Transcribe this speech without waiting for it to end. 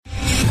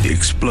The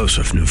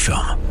explosive new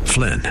film,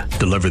 Flynn,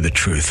 deliver the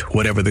truth,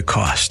 whatever the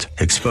cost,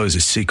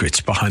 exposes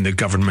secrets behind the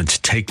government's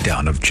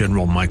takedown of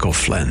General Michael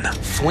Flynn.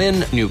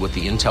 Flynn knew what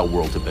the intel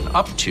world had been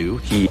up to.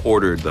 He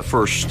ordered the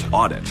first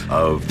audit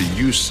of the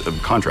use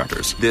of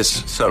contractors.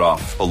 This set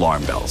off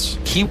alarm bells.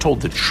 He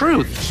told the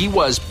truth. He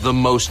was the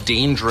most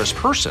dangerous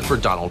person for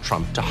Donald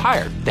Trump to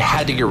hire. They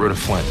had to get rid of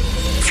Flynn.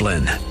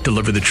 Flynn,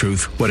 deliver the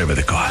truth, whatever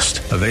the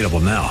cost. Available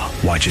now.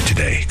 Watch it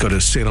today. Go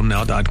to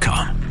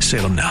salemnow.com.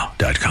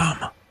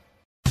 salemnow.com.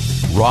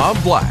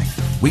 Rob Black,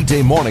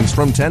 weekday mornings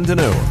from 10 to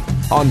noon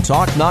on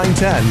Talk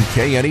 910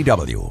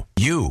 KNEW.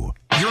 Your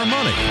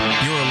money,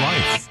 your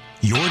life,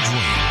 your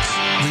dreams.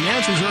 The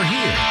answers are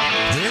here.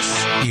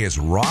 This is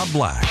Rob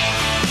Black.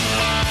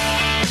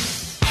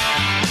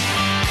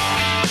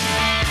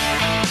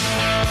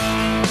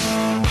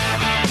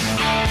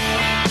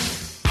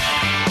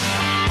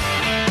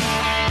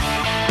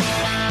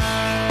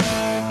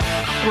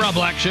 Rob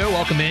Black Show,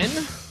 welcome in.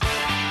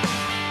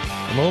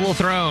 I'm a little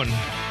thrown.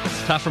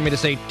 It's tough for me to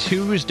say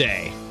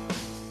Tuesday.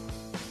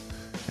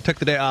 I took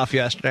the day off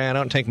yesterday. I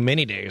don't take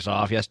many days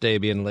off. Yesterday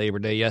being Labor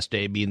Day.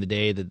 Yesterday being the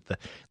day that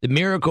the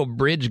Miracle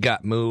Bridge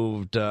got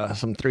moved.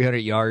 Some 300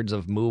 yards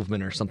of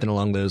movement or something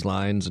along those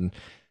lines. And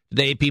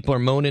today people are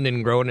moaning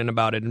and groaning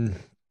about it and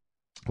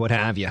what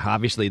have you.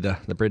 Obviously the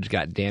bridge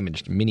got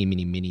damaged many,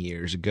 many, many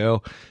years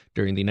ago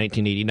during the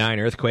 1989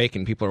 earthquake.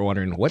 And people are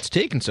wondering, what's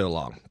taking so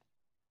long?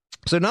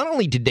 So not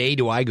only today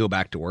do I go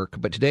back to work,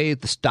 but today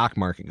the stock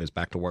market goes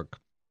back to work.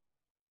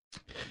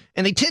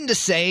 And they tend to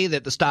say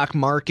that the stock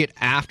market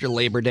after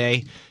Labor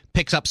Day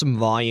picks up some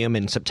volume,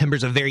 and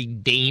September's a very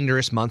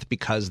dangerous month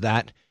because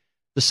that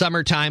the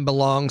summertime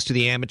belongs to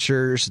the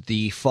amateurs,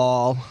 the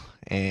fall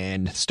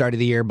and the start of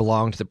the year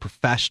belong to the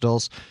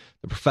professionals.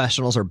 The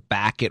professionals are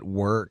back at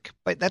work,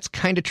 but that's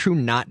kind of true,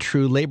 not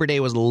true. Labor Day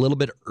was a little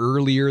bit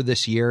earlier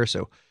this year,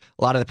 so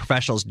a lot of the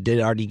professionals did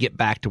already get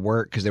back to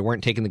work because they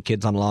weren't taking the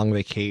kids on long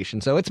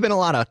vacation. So it's been a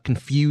lot of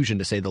confusion,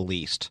 to say the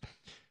least.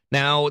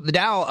 Now, the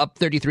Dow up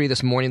 33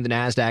 this morning, the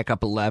NASDAQ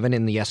up 11,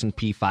 and the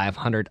S&P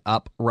 500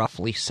 up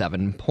roughly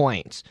 7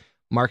 points.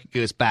 Market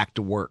goes back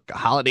to work. A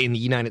holiday in the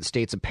United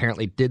States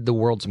apparently did the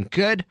world some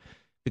good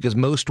because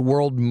most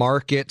world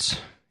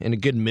markets in a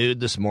good mood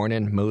this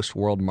morning. Most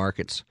world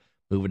markets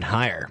moving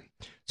higher.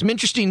 Some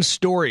interesting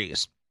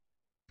stories.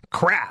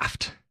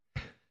 Kraft.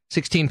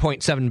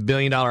 $16.7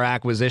 billion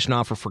acquisition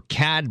offer for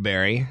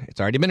Cadbury. It's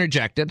already been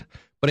rejected,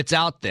 but it's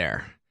out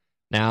there.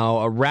 Now,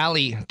 a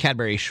rally,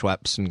 Cadbury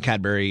Schweppes and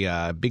Cadbury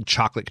Big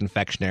Chocolate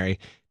Confectionery,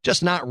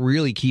 just not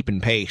really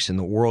keeping pace in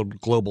the world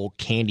global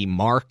candy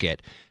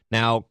market.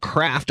 Now,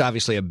 Kraft,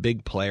 obviously a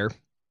big player.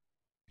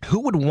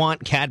 Who would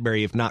want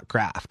Cadbury if not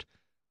Kraft?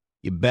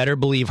 You better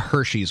believe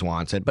Hershey's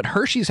wants it, but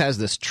Hershey's has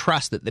this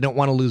trust that they don't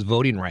want to lose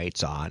voting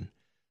rights on.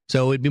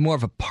 So it'd be more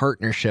of a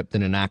partnership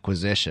than an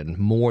acquisition,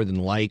 more than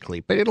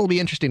likely. But it'll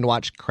be interesting to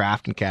watch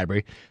Kraft and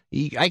Cadbury.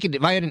 If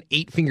I had an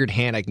 8-fingered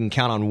hand, I can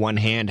count on one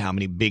hand how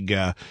many big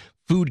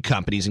food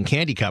companies and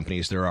candy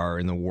companies there are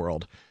in the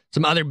world.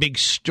 Some other big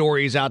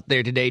stories out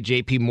there today.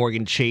 J.P.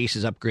 Morgan Chase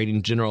is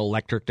upgrading General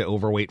Electric to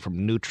overweight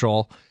from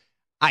neutral.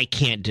 I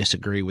can't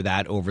disagree with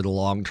that over the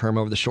long term.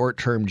 Over the short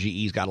term,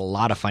 GE's got a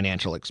lot of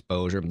financial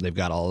exposure. They've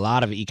got a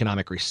lot of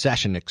economic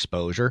recession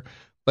exposure.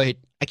 But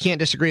I can't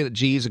disagree that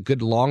GE is a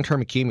good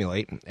long-term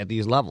accumulate at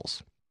these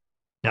levels.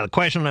 Now, the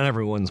question on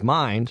everyone's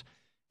mind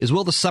is,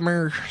 will the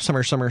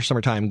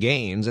summertime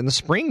gains and the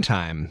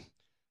springtime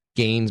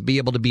gains be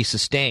able to be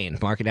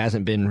sustained? Market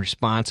hasn't been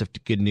responsive to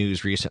good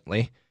news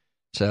recently,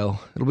 so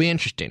it'll be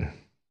interesting.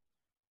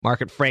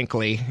 Market,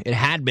 frankly, it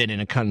had been in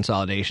a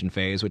consolidation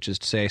phase, which is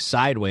to say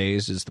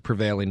sideways is the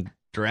prevailing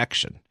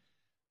direction.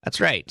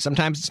 That's right.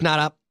 Sometimes it's not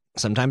up.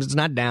 Sometimes it's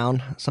not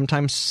down.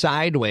 Sometimes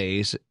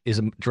sideways is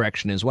a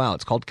direction as well.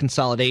 It's called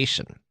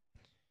consolidation.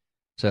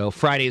 So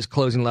Friday's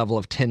closing level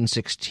of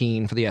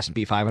 1016 for the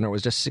S&P 500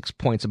 was just 6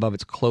 points above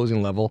its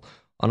closing level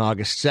on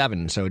August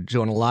 7. So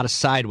doing a lot of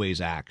sideways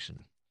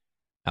action.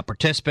 Now,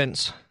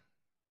 participants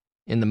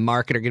in the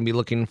market are going to be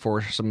looking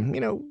for some,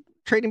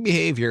 trading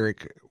behavior,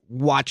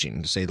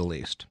 watching, to say the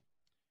least.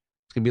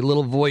 It's going to be a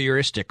little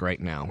voyeuristic right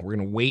now. We're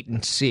going to wait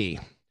and see.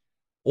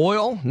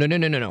 Oil?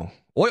 No.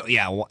 Oil,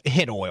 yeah,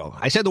 hit oil.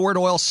 I said the word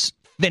oil,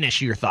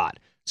 finish your thought.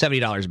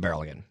 $70 a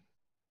barrel again.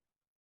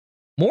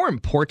 More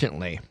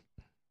importantly,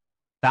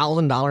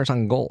 $1,000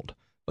 on gold.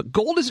 But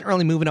gold isn't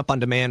really moving up on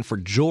demand for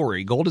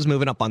jewelry. Gold is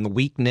moving up on the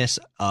weakness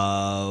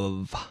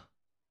of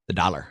the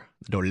dollar,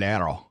 the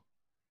dolaro.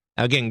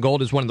 Now, again,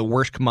 gold is one of the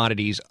worst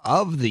commodities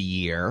of the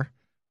year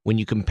when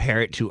you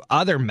compare it to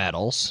other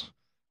metals.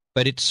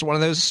 But it's one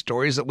of those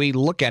stories that we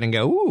look at and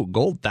go, ooh,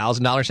 gold,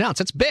 $1,000 an ounce.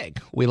 That's big.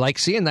 We like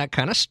seeing that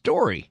kind of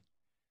story.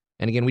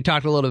 And again, we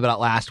talked a little bit about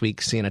last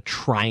week seeing a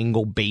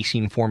triangle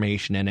basing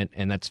formation in it,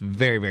 and that's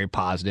very, very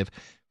positive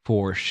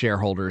for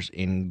shareholders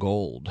in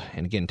gold.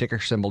 And again, ticker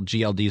symbol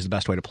GLD is the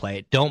best way to play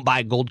it. Don't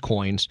buy gold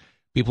coins.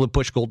 People who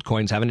push gold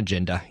coins have an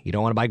agenda. You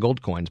don't want to buy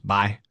gold coins.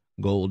 Buy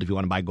gold if you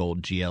want to buy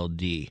gold,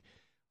 GLD.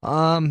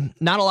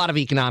 Not a lot of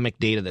economic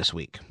data this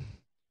week.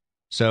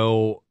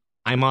 So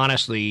I'm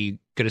honestly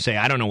going to say,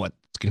 I don't know what's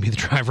going to be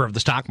the driver of the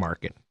stock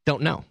market.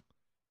 Don't know.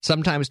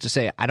 Sometimes to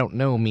say, I don't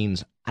know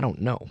means I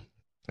don't know.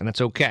 And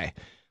that's okay.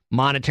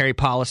 Monetary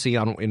policy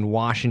in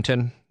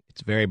Washington,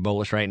 it's very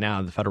bullish right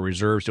now. The Federal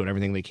Reserve's doing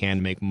everything they can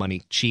to make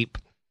money cheap.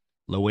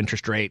 Low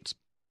interest rates.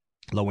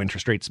 Low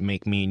interest rates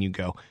make me and you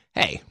go,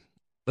 hey,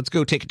 let's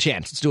go take a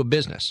chance. Let's do a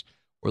business.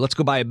 Or let's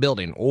go buy a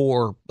building.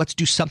 Or let's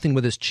do something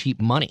with this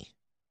cheap money.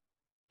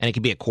 And it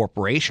could be a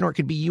corporation or it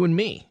could be you and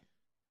me.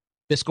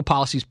 Fiscal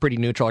policy is pretty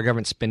neutral. Our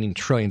government's spending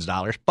trillions of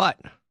dollars, but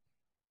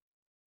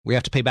we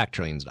have to pay back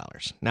trillions of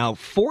dollars. Now,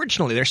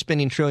 fortunately, they're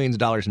spending trillions of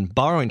dollars and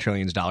borrowing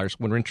trillions of dollars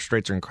when interest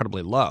rates are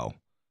incredibly low.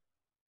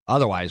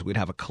 Otherwise, we'd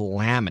have a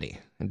calamity.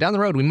 And down the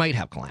road, we might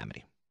have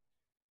calamity.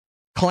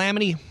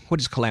 Calamity, what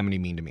does calamity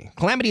mean to me?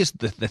 Calamity is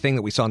the thing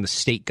that we saw in the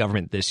state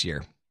government this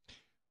year,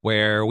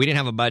 where we didn't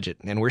have a budget,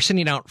 and we're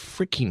sending out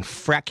freaking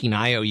fracking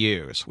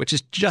IOUs, which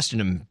is just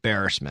an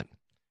embarrassment.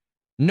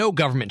 No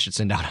government should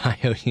send out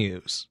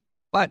IOUs,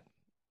 but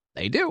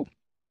they do.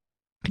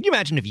 Can you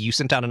imagine if you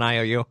sent out an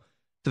IOU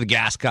to the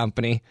gas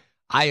company,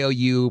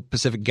 IOU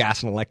Pacific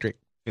Gas and Electric,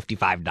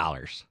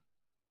 $55?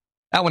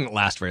 That wouldn't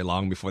last very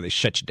long before they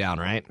shut you down,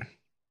 right?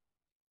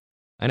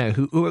 I know.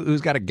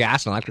 Who's got a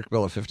gas and electric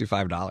bill of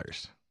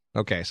 $55?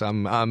 Okay, so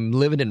I'm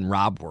living in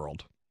Rob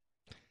world.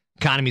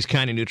 Economy's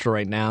kind of neutral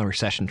right now.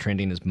 Recession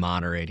trending is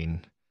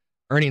moderating.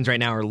 Earnings right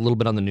now are a little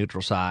bit on the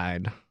neutral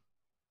side.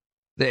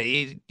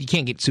 You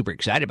can't get super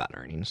excited about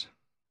earnings.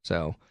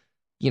 So,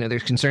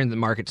 there's concern that the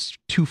market's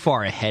too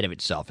far ahead of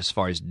itself as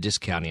far as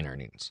discounting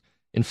earnings.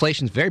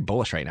 Inflation's very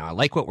bullish right now. I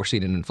like what we're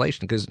seeing in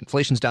inflation because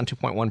inflation's down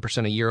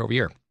 2.1% a year over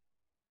year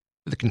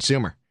for the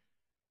consumer.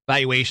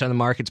 Valuation on the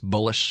market's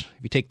bullish.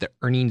 If you take the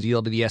earnings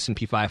yield of the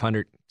S&P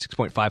 500,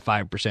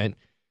 6.55%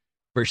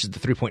 versus the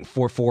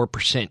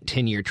 3.44%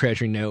 10-year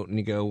Treasury note, and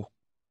you go,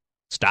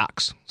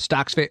 stocks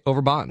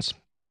over bonds.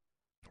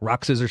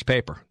 Rock, scissors,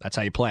 paper. That's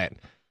how you play it.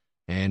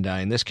 And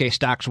in this case,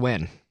 stocks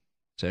win.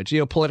 So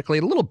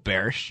geopolitically, a little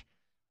bearish.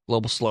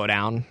 Global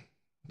slowdown.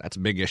 That's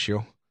a big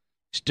issue.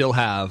 Still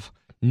have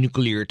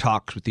nuclear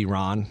talks with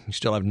Iran. You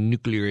still have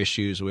nuclear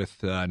issues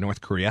with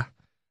North Korea.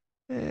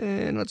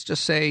 And let's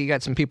just say you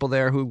got some people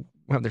there who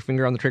have their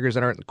finger on the triggers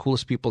that aren't the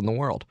coolest people in the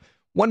world.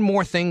 One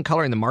more thing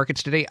coloring the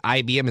markets today.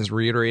 IBM has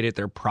reiterated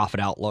their profit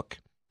outlook.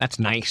 That's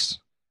nice.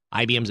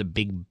 IBM's a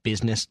big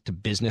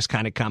business-to-business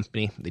kind of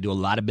company. They do a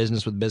lot of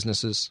business with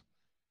businesses.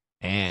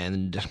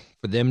 And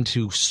for them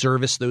to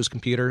service those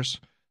computers,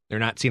 they're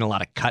not seeing a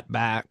lot of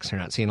cutbacks. They're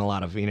not seeing a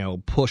lot of,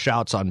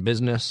 push-outs on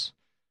business.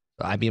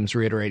 So IBM's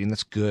reiterating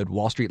that's good.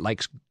 Wall Street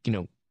likes,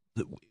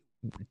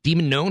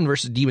 demon known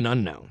versus demon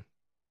unknown.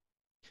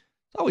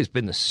 It's always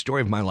been the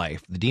story of my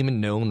life, the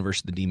demon known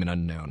versus the demon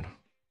unknown.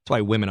 That's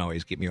why women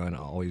always get me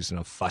always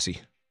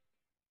fussy.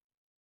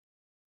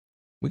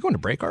 We going to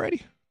break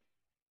already?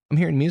 I'm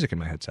hearing music in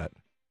my headset.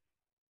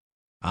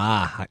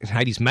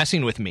 Heidi's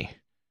messing with me.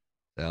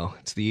 So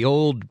it's the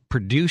old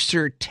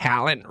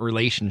producer-talent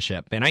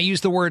relationship. And I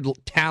use the word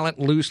talent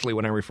loosely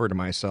when I refer to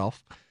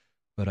myself.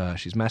 But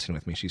she's messing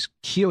with me. She's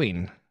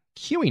cueing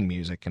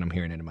music, and I'm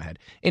hearing it in my head.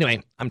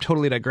 Anyway, I'm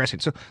totally digressing.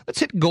 So let's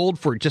hit gold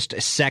for just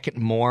a second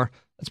more.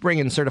 Let's bring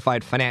in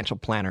certified financial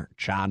planner,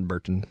 Chad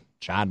Burton.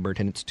 Chad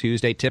Burton, it's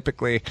Tuesday.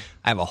 Typically,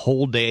 I have a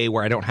whole day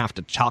where I don't have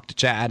to talk to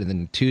Chad, and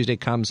then Tuesday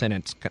comes in.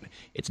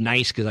 It's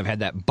nice because I've had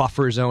that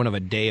buffer zone of a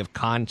day of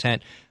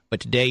content.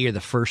 But today, you're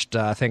the first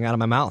thing out of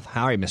my mouth.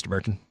 How are you, Mr.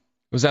 Burton?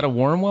 Was that a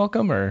warm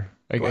welcome, or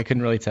I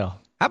couldn't really tell?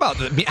 How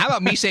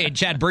about me saying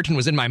Chad Burton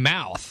was in my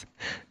mouth?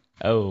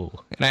 Oh.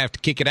 And I have to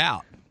kick it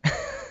out.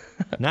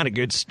 Not a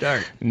good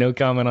start. No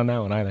comment on that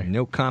one either.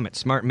 No comment.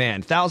 Smart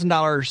man.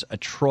 $1,000 a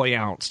troy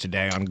ounce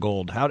today on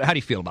gold. How do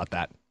you feel about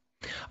that?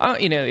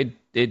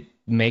 It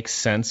makes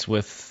sense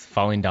with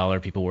falling dollar,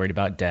 people worried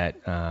about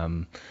debt.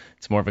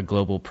 It's more of a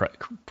global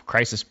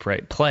crisis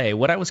play.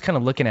 What I was kind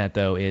of looking at,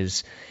 though,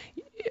 is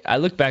I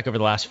looked back over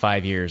the last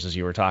 5 years as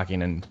you were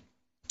talking, and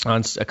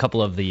on a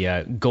couple of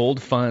the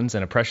gold funds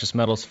and a precious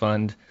metals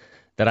fund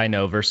that I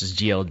know versus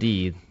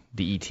GLD,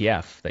 the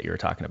ETF that you were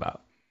talking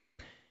about.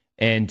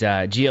 And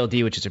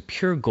GLD, which is a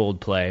pure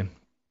gold play,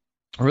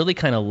 really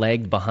kind of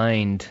lagged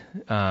behind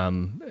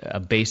a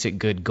basic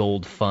good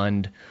gold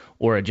fund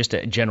or just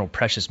a general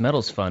precious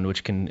metals fund,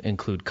 which can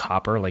include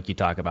copper, like you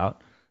talk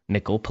about,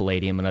 nickel,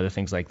 palladium, and other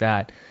things like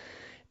that.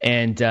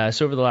 And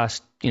so over the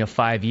last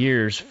 5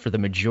 years, for the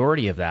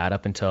majority of that,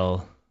 up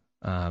until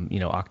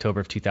October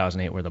of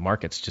 2008, where the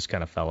markets just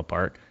kind of fell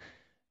apart,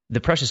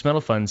 the precious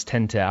metal funds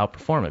tend to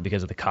outperform it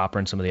because of the copper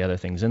and some of the other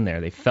things in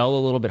there. They fell a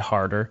little bit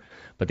harder,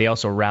 but they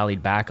also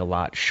rallied back a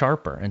lot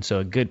sharper. And so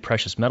a good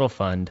precious metal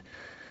fund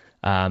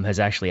has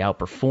actually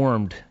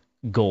outperformed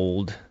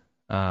gold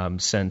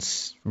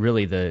since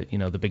really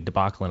the big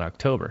debacle in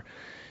October.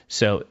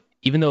 So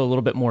even though a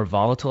little bit more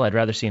volatile, I'd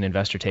rather see an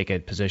investor take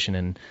a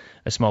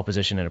small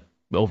position in an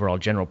overall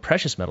general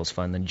precious metals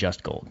fund than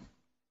just gold.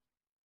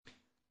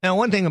 Now,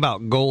 one thing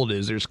about gold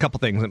is there's a couple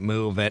things that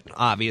move it.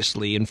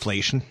 Obviously,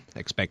 inflation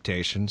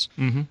expectations,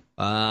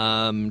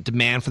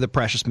 demand for the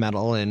precious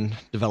metal in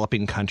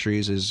developing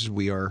countries as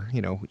we are,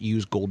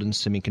 use gold in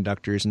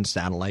semiconductors and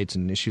satellites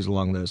and issues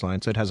along those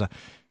lines. So it has a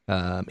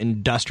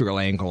industrial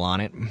angle on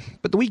it.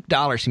 But the weak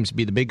dollar seems to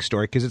be the big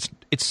story because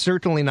it's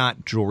certainly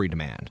not jewelry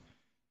demand.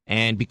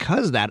 And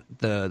because of that,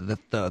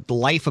 the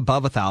life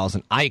above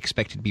 1,000, I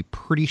expect it to be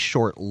pretty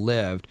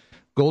short-lived.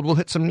 Gold will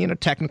hit some,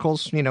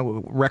 technicals,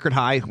 record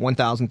high,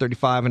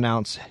 1,035 an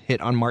ounce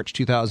hit on March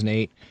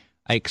 2008.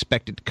 I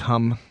expect it to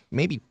come,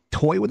 maybe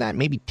toy with that,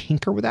 maybe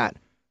tinker with that,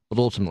 but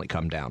ultimately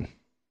come down.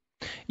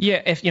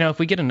 Yeah, if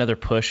we get another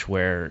push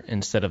where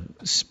instead of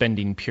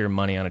spending pure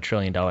money on $1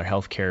 trillion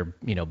healthcare,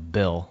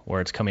 bill,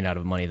 where it's coming out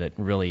of money that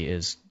really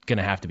is going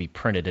to have to be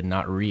printed and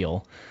not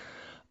real,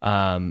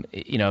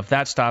 if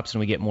that stops and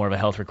we get more of a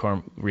health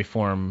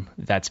reform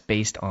that's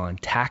based on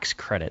tax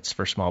credits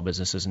for small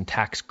businesses and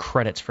tax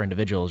credits for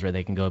individuals where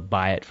they can go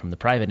buy it from the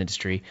private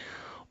industry,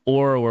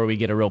 or where we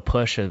get a real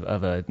push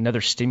of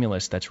another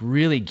stimulus that's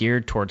really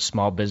geared towards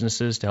small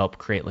businesses to help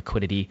create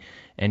liquidity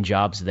and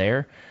jobs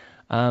there,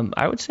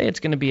 I would say it's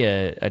going to be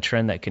a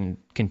trend that can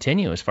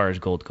continue as far as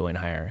gold going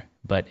higher.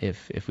 But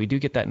if we do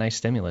get that nice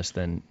stimulus,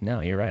 then no,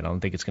 you're right. I don't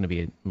think it's going to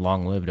be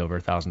long-lived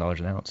over $1,000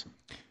 an ounce.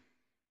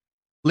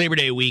 Labor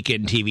Day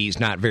weekend TV is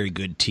not very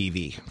good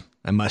TV,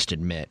 I must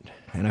admit.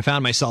 And I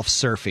found myself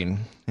surfing,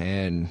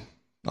 and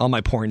all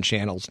my porn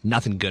channels,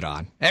 nothing good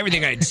on.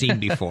 Everything I'd seen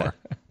before.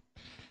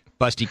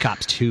 Busty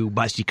Cops 2,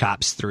 Busty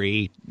Cops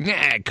 3.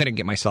 I couldn't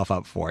get myself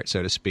up for it,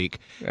 so to speak.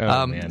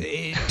 Man.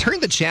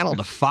 Turned the channel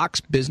to Fox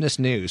Business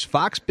News.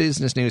 Fox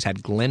Business News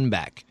had Glenn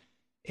Beck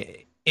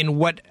in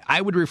what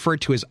I would refer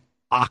to as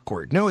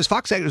awkward. No, it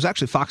was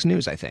actually Fox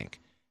News, I think.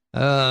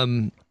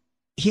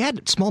 He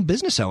had small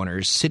business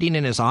owners sitting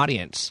in his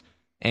audience,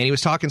 and he was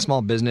talking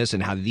small business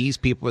and how these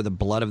people are the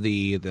blood of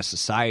the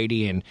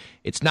society, and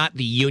it's not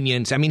the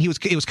unions. I mean,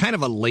 it was kind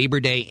of a Labor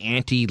Day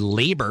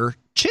anti-labor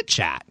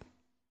chit-chat.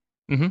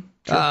 Mm-hmm.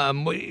 Sure.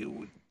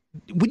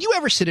 Would you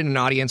ever sit in an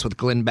audience with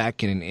Glenn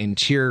Beck and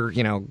cheer,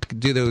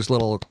 do those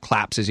little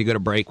claps as you go to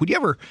break? Would you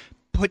ever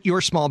put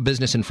your small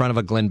business in front of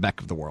a Glenn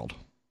Beck of the world?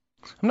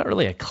 I'm not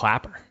really a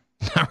clapper.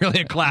 Not really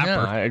a clapper.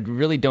 No, I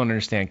really don't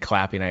understand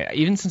clapping.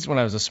 Even since when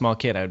I was a small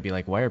kid, I would be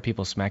like, "Why are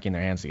people smacking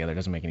their hands together? It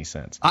doesn't make any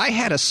sense." I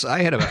had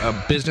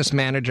a business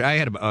manager. I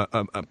had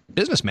a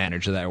business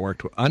manager that I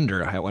worked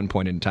under at one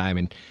point in time,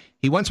 and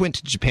he once went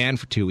to Japan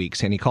for 2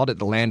 weeks, and he called it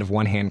the land of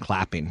one hand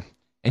clapping,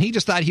 and he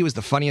just thought he was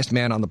the funniest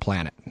man on the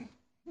planet.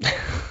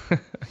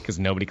 Because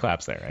nobody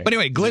claps there, right? But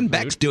anyway, Glenn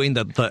Beck's doing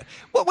the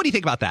what do you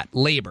think about that?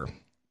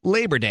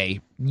 Labor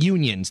Day,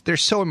 unions, they're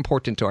so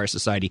important to our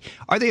society.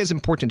 Are they as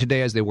important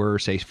today as they were,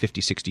 say,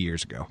 50, 60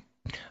 years ago?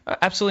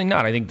 Absolutely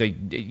not. I think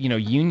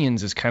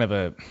unions is kind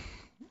of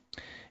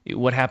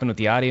what happened with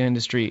the audio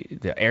industry,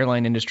 the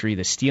airline industry,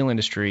 the steel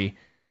industry.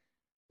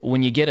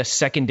 When you get a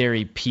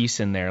secondary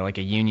piece in there, like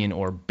a union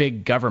or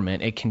big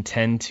government, it can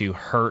tend to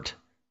hurt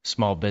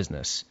small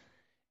business.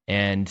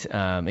 And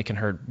it can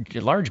hurt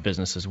large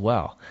business as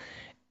well.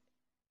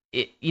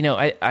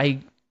 I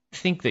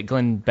think that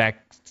Glenn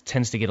Beck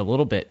tends to get a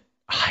little bit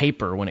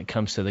hyper when it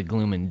comes to the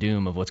gloom and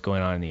doom of what's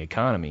going on in the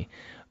economy.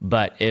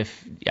 But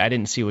if I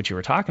didn't see what you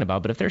were talking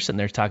about, but if they're sitting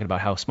there talking about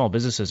how small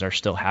businesses are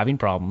still having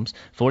problems,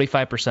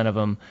 45% of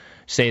them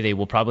say they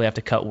will probably have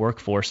to cut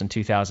workforce in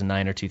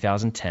 2009 or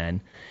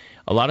 2010.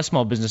 A lot of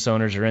small business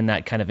owners are in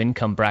that kind of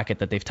income bracket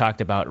that they've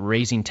talked about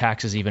raising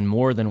taxes even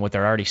more than what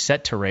they're already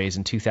set to raise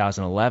in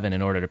 2011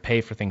 in order to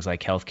pay for things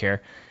like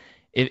healthcare.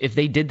 If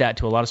they did that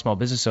to a lot of small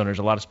business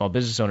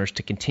owners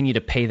to continue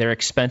to pay their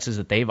expenses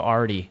that they've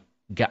already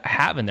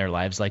have in their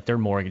lives, like their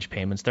mortgage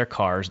payments, their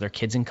cars, their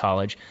kids in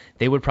college,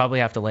 they would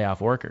probably have to lay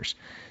off workers.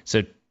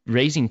 So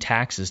raising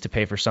taxes to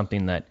pay for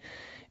something that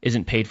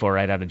isn't paid for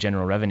right out of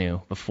general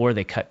revenue before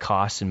they cut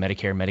costs in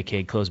Medicare,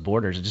 Medicaid, close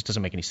borders, it just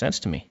doesn't make any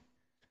sense to me.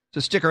 So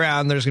stick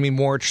around. There's going to be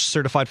more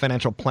certified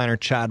financial planner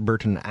Chad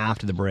Burton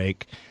after the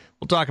break.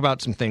 We'll talk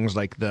about some things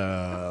like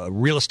the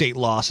real estate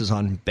losses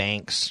on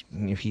banks,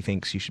 if he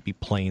thinks you should be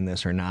playing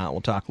this or not.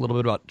 We'll talk a little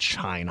bit about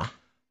China.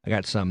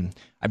 I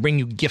bring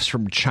you gifts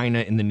from China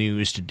in the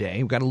news today.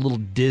 We've got a little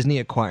Disney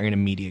acquiring a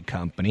media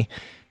company.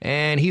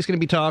 And he's going to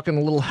be talking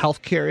a little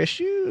healthcare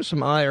issues,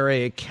 some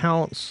IRA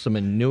accounts, some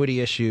annuity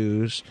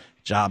issues,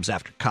 jobs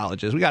after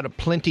colleges. We got a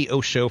plenty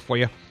of show for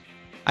you.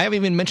 I haven't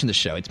even mentioned the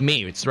show. It's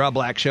me. It's the Rob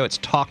Black Show. It's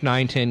Talk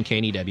 910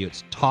 KNEW.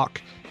 It's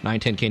Talk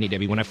 910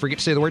 KNEW. When I forget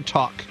to say the word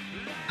talk,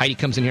 Heidi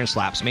comes in here and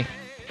slaps me.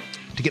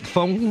 To get the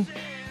phone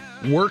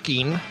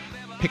working,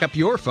 pick up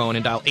your phone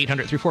and dial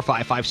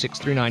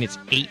 800-345-5639. It's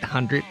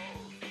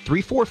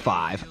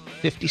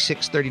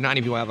 800-345-5639.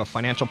 If you have a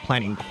financial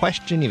planning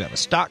question, you have a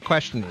stock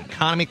question, an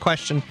economy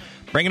question,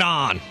 bring it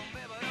on.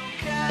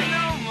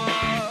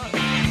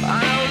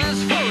 I know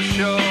this for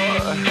sure.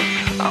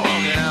 I'm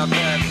walking out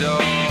that door.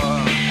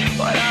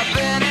 But I've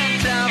been in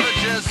town for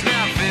just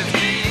now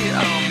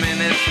 50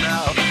 minutes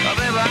now. Oh,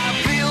 baby, I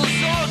feel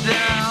so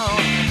down,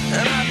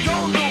 and I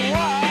don't know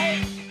why.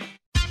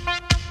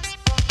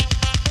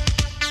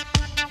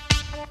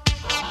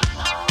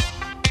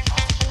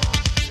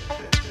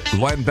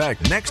 Glenn Beck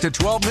next at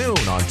 12 noon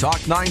on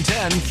Talk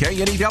 910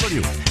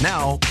 KNEW.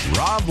 Now,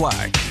 Rob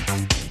Black.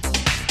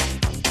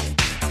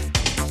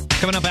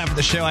 Coming up after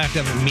the show, I have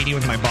to have a meeting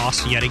with my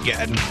boss yet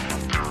again.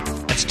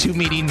 That's 2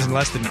 meetings in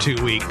less than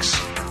 2 weeks.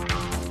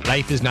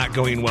 Life is not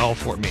going well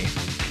for me.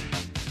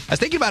 I was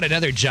thinking about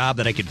another job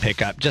that I could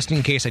pick up just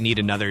in case I need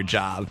another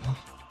job.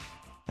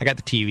 I got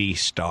the TV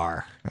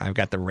star. I've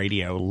got the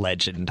radio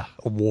legend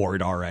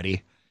award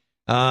already.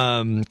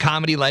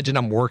 Comedy legend,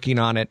 I'm working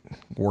on it.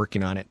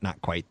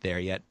 Not quite there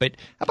yet. But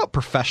how about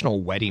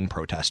professional wedding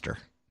protester?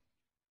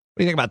 What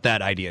do you think about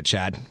that idea,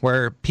 Chad?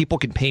 Where people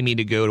can pay me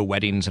to go to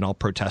weddings and I'll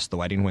protest the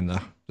wedding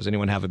does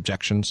anyone have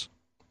objections?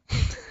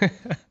 And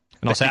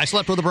I'll say, I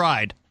slept with a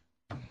bride.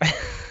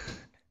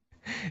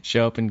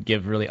 Show up and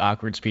give really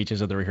awkward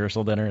speeches at the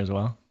rehearsal dinner as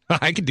well.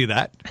 I could do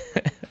that.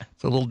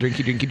 It's a little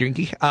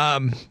drinky.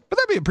 But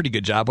that'd be a pretty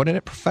good job, wouldn't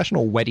it?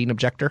 Professional wedding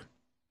objector.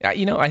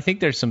 I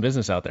think there's some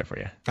business out there for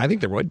you. I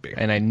think there would be.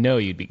 And I know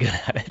you'd be good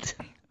at it.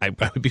 I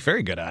would be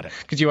very good at it.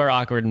 Because you are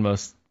awkward in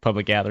most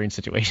public gathering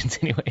situations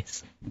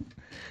anyways.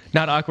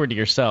 Not awkward to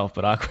yourself,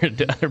 but awkward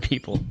to other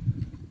people.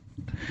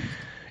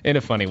 In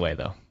a funny way,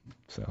 though.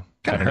 So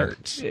kind of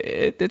hurts.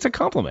 It's a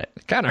compliment.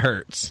 It kind of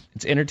hurts.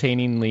 It's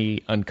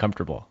entertainingly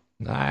uncomfortable.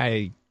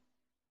 I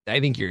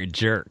think you're a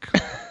jerk.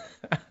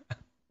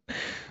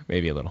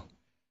 Maybe a little.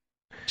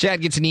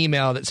 Chad gets an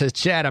email that says,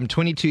 Chad, I'm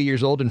 22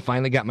 years old and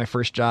finally got my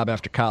first job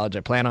after college.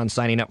 I plan on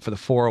signing up for the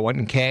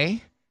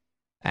 401k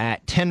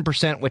at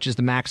 10%, which is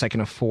the max I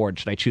can afford.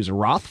 Should I choose a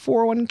Roth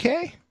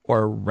 401k or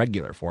a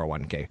regular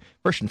 401k?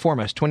 First and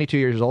foremost, 22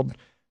 years old,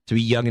 to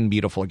be young and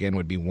beautiful again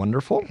would be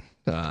wonderful.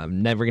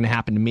 Never going to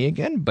happen to me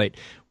again. But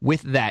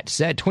with that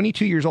said,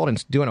 22 years old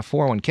and doing a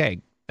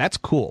 401k, that's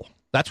cool.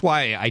 That's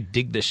why I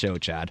dig this show,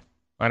 Chad.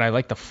 And I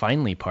like the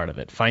finally part of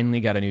it. Finally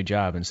got a new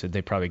job, and said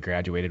they probably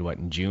graduated,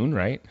 in June,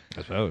 right?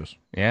 I suppose.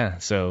 Yeah,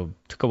 so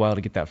it took a while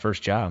to get that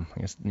first job.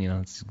 I guess,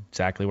 it's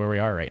exactly where we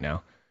are right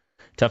now.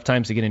 Tough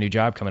times to get a new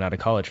job coming out of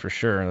college for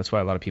sure. That's why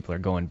a lot of people are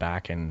going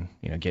back and,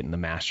 getting the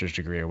master's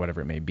degree or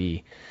whatever it may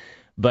be.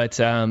 But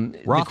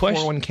Roth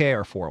 401k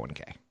or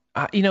 401k?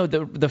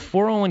 The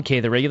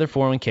 401k, the regular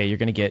 401k, you're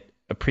going to get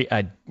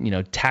a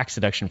tax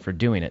deduction for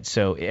doing it.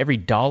 So every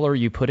dollar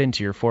you put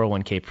into your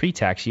 401k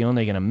pre-tax, you're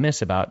only going to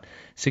miss about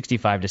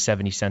 65 to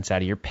 70 cents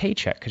out of your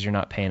paycheck because you're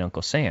not paying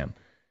Uncle Sam.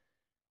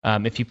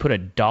 If you put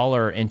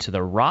 $1 into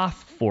the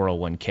Roth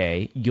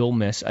 401k, you'll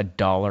miss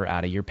 $1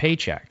 out of your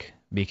paycheck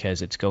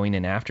because it's going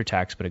in after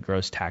tax, but it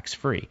grows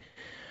tax-free.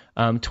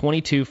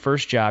 22,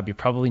 first job, you're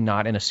probably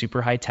not in a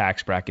super high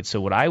tax bracket. So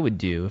what I would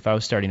do if I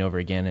was starting over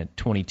again at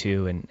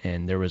 22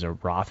 and there was a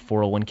Roth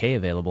 401k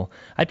available,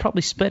 I'd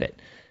probably split it.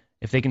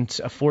 If they can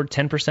afford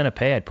 10% of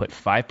pay, I'd put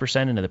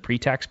 5% into the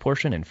pre-tax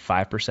portion and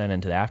 5%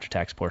 into the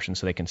after-tax portion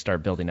so they can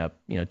start building up,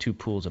 2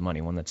 pools of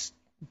money, one that's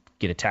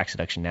get a tax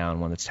deduction now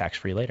and one that's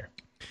tax-free later.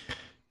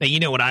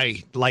 Now, what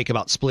I like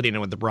about splitting it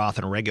with the Roth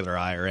and a regular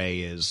IRA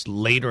is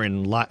later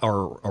in life,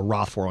 or a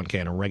Roth 401k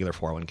and a regular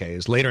 401k,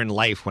 is later in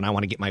life when I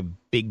want to get my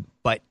big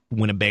butt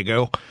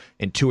Winnebago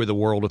and tour the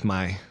world with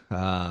my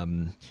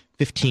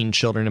 15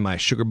 children and my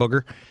sugar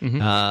booger.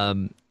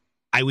 Mm-hmm.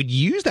 I would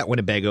use that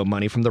Winnebago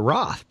money from the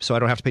Roth so I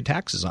don't have to pay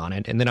taxes on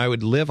it. And then I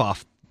would live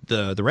off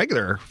the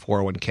regular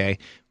 401k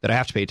that I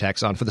have to pay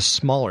tax on for the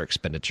smaller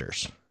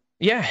expenditures.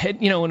 Yeah,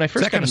 when I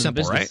first got into the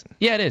business, right?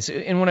 Yeah, it is.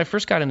 And when I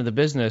first got into the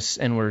business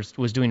and was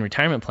doing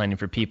retirement planning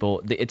for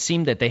people, it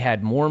seemed that they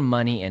had more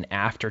money in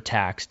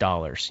after-tax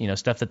dollars,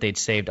 stuff that they'd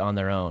saved on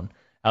their own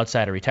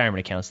outside of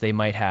retirement accounts. They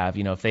might have,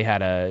 if they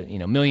had a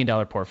 $1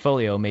 million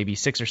portfolio, maybe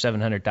 $600,000 or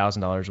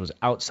 $700,000 was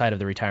outside of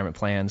the retirement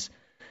plans,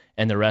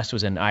 and the rest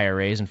was in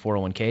IRAs and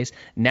 401ks.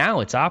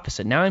 Now it's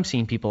opposite. Now I'm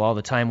seeing people all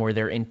the time where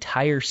their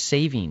entire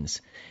savings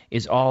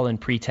is all in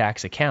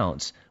pre-tax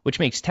accounts, which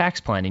makes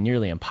tax planning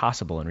nearly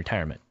impossible in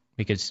retirement.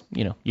 Because,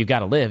 you've got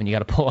to live and you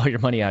got to pull all your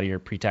money out of your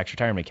pre-tax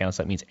retirement accounts.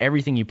 That means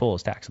everything you pull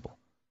is taxable.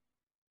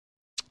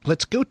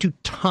 Let's go to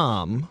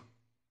Tom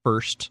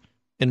first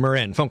in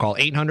Marin. Phone call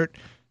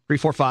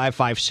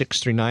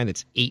 800-345-5639.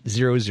 That's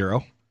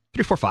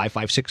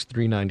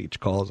 800-345-5639.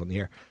 Each call is on the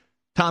air.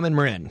 Tom in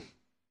Marin.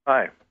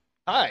 Hi.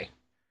 Hi.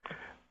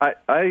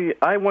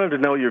 I wanted to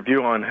know your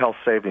view on health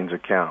savings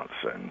accounts,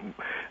 and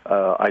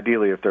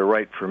ideally if they're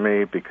right for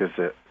me, because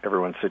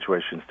everyone's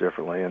situation is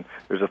differently. And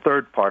there's a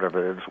third part of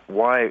it, is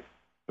why,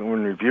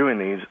 when reviewing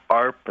these,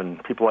 AARP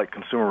and people like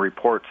Consumer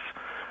Reports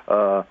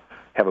have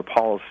a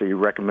policy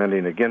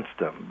recommending against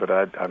them, but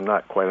I'm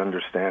not quite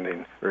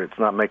understanding, or it's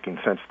not making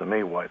sense to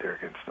me why they're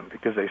against them,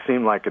 because they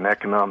seem like an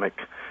economic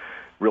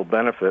real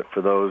benefit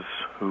for those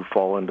who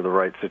fall into the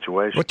right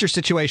situation. What's your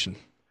situation?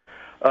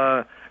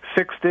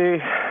 60,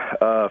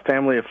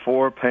 family of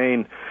 4,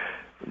 paying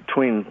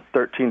between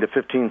 $13,000 to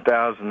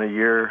 $15,000 a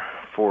year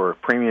for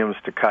premiums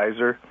to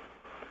Kaiser.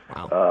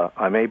 Wow.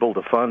 I'm able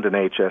to fund an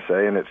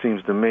HSA, and it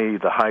seems to me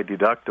the high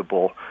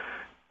deductible,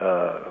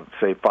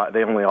 say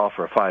they only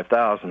offer a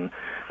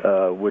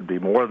 $5,000, would be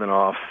more than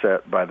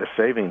offset by the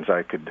savings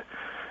I could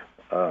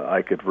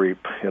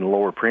reap in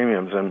lower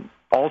premiums. And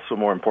also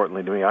more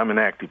importantly to me, I'm an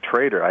active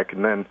trader. I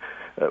can then,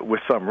 with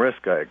some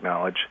risk, I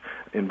acknowledge,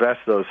 invest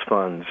those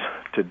funds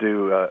to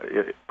do,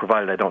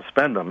 provided I don't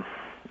spend them,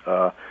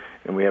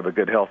 and we have a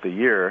good, healthy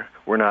year.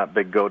 We're not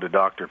big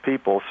go-to-doctor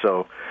people,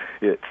 so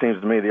it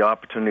seems to me the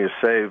opportunity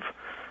to save,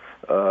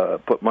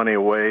 put money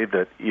away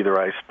that either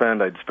I'd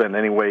spend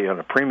anyway on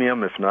a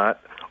premium, if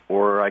not,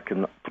 or I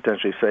can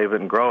potentially save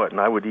it and grow it. And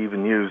I would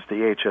even use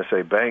the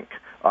HSA Bank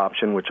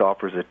option, which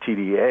offers a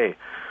TDA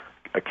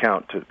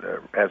account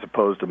as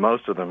opposed to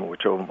most of them,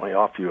 which only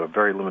offer you a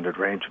very limited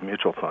range of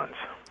mutual funds.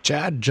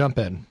 Chad, jump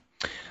in.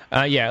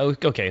 Yeah,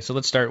 okay, so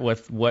let's start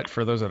with what,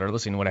 for those that are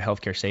listening, what a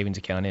healthcare savings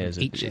account is.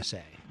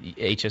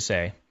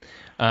 HSA.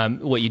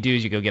 What you do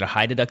is you go get a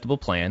high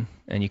deductible plan,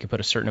 and you can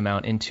put a certain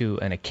amount into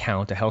an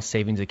account, a health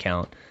savings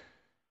account,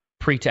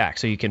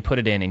 pre-tax. So you can put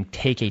it in and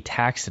take a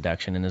tax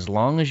deduction, and as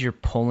long as you're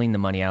pulling the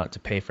money out to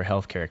pay for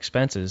healthcare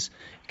expenses,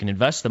 you can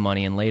invest the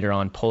money and later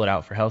on pull it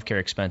out for healthcare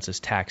expenses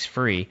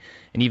tax-free.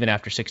 And even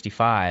after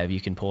 65, you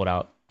can pull it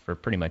out for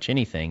pretty much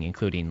anything,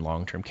 including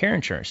long-term care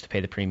insurance, to pay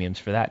the premiums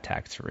for that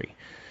tax-free.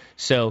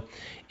 So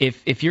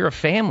if you're a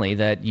family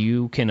that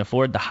you can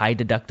afford the high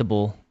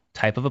deductible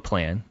type of a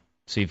plan,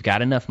 so you've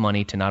got enough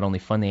money to not only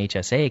fund the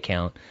HSA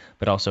account,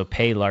 but also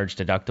pay large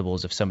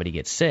deductibles if somebody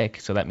gets sick,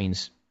 so that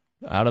means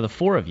out of the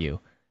four of you,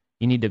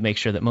 you need to make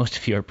sure that most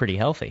of you are pretty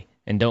healthy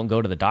and don't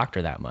go to the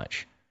doctor that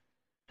much.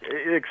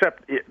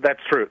 Except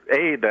that's true.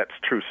 That's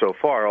true so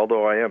far,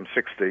 although I am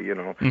 60,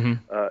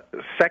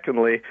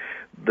 Secondly,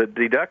 the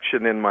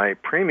deduction in my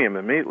premium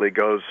immediately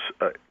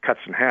cuts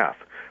in half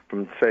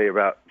from, say,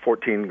 about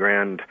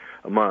 $14,000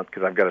 a month,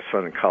 because I've got a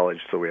son in college,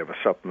 so we have a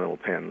supplemental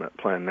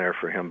plan there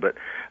for him, but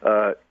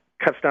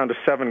cuts down to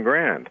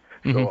 $7,000.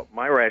 So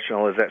my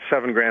rationale is that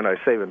 $7,000 I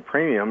save in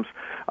premiums,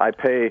 I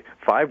pay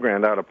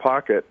 $5,000 out of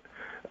pocket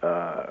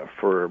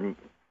for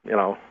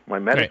my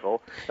medical,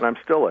 right, and I'm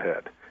still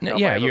ahead. Now,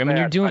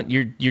 you're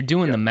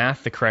doing the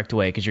math the correct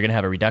way, because you're going to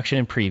have a reduction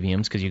in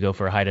premiums because you go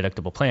for a high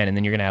deductible plan, and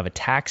then you're going to have a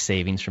tax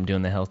savings from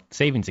doing the health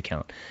savings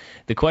account.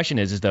 The question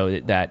is though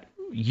that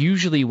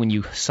usually when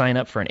you sign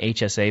up for an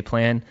HSA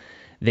plan,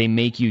 they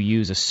make you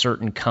use a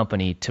certain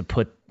company to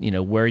put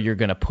where you're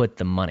going to put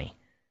the money.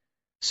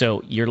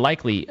 So you're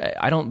likely,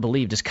 I don't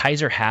believe, does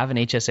Kaiser have an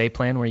HSA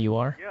plan where you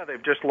are? Yeah,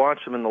 they've just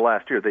launched them in the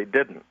last year. They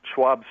didn't.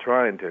 Schwab's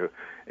trying to.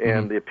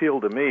 And the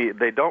appeal to me,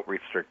 they don't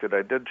restrict it.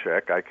 I did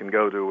check. I can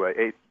go to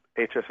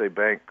HSA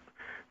Bank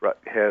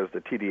has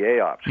the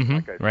TDA option.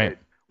 Like I said,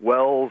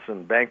 Wells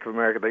and Bank of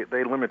America,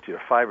 they limit you to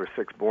 5 or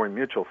 6 boring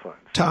mutual funds.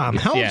 Tom,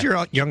 how old's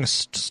your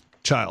youngest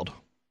child?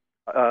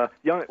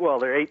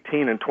 They're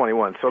 18 and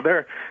 21, so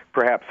they're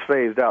perhaps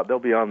phased out. They'll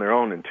be on their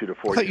own in 2 to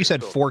 4 years. I thought you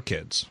said 4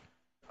 kids.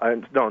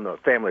 No,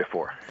 family of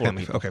 4.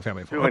 Family of 4.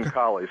 2 in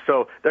college.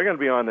 So they're going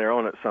to be on their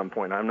own at some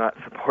point. I'm not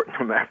supporting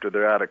them after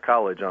they're out of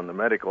college on the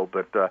medical,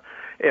 but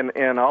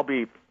and I'll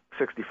be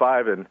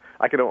 65, and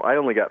I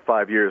only got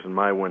 5 years in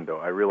my window.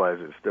 I realize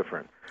it's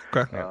different.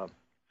 Okay.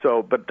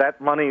 But that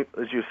money,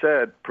 as you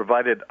said,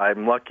 provided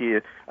I'm lucky.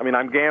 I mean,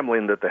 I'm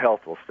gambling that the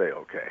health will stay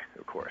okay,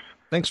 of course.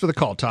 Thanks for the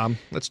call, Tom.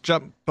 Let's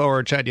jump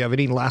over. Chad, do you have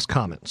any last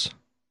comments?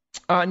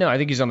 No, I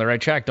think he's on the right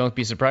track. Don't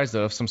be surprised,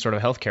 though, if some sort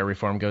of healthcare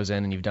reform goes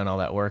in and you've done all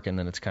that work and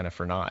then it's kind of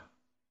for naught.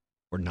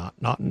 Or not.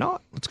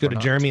 Let's go to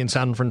Jeremy in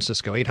San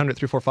Francisco.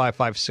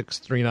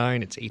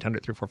 800-345-5639. It's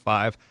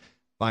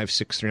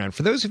 800-345-5639.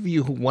 For those of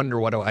you who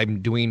wonder what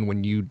I'm doing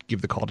when you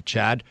give the call to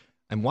Chad,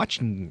 I'm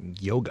watching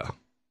yoga.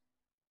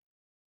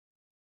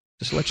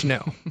 Just to let you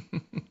know.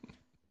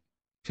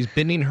 She's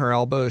bending her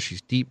elbows.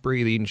 She's deep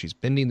breathing. She's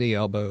bending the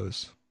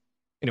elbows.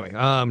 Anyway,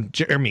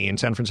 Jeremy in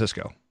San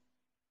Francisco.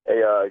 Hey,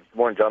 good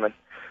morning, gentlemen.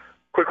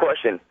 Quick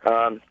question.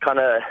 I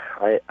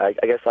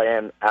guess I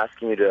am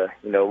asking you to,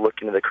 look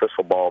into the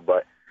crystal ball,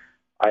 but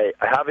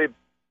I'm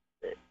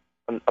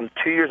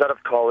 2 years out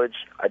of college.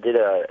 I did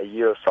a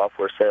year of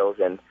software sales,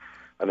 and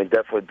I mean,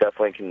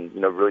 definitely can,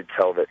 really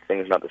tell that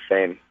things are not the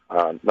same,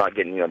 not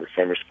getting, the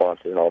same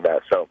responses and all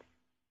that. So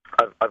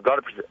I've got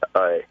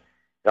an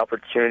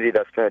opportunity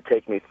that's going to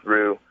take me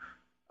through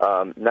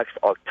next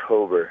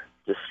October,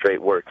 just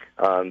straight work.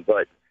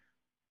 But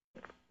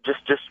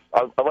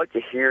I'd like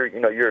to hear,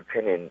 your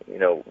opinion.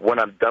 When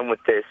I'm done with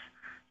this,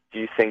 do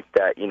you think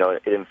that,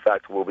 it in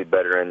fact will be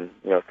better and,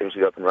 things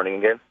will be up and running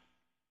again?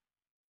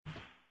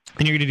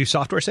 And you're going to do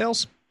software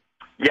sales?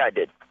 Yeah, I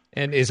did.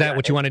 And is that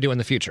what you want to do in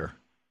the future?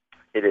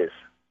 It is.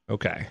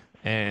 Okay.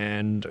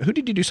 And who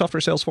did you do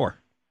software sales for?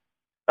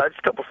 Just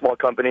a couple small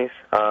companies.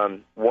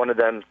 One of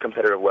them,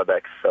 competitor of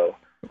WebEx. So,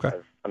 okay.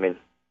 kind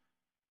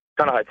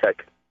of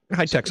high-tech.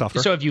 High-tech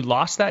software. So have you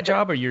lost that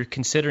job, or you're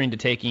considering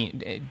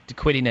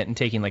quitting it and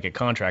taking like a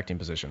contracting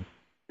position?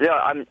 Yeah,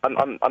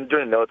 I'm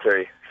doing the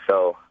military.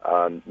 So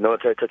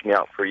military took me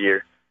out for a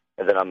year,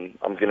 and then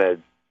I'm gonna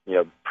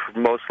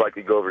most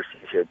likely go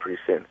overseas here pretty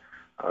soon.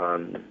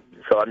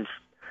 So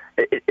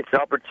it's an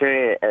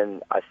opportunity,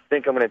 and I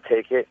think I'm gonna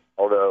take it.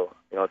 Although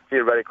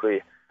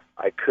theoretically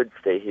I could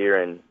stay here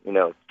and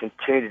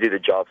continue to do the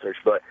job search,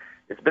 but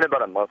it's been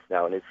about a month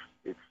now, and it's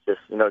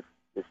just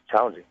it's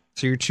challenging.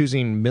 So you're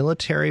choosing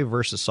military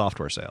versus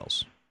software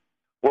sales?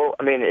 Well,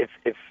 I mean,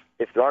 if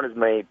there aren't as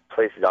many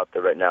places out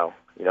there right now,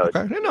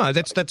 Okay. No,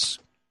 that's the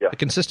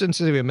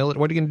consistency of a military.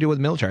 What are you going to do with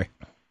the military?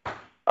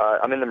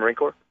 I'm in the Marine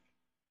Corps.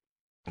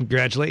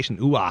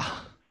 Congratulations.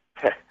 Ooh-ah.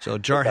 So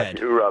jarhead.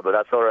 Hoorah, but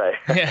that's all right.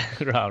 Yeah,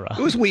 rah.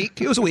 It was weak.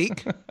 Yeah.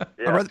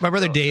 My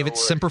brother Dave,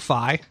 it's Semper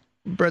Fi.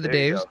 Brother There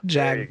you Dave's go.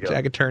 There you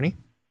Jag attorney.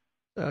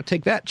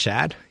 Take that,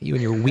 Chad. You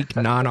and your weak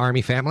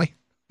non-army family.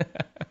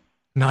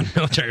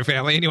 Non-military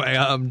family. Anyway,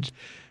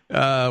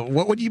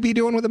 what would you be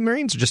doing with the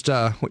Marines? Just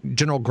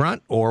general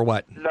grunt or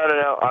what? No.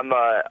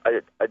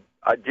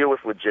 I deal with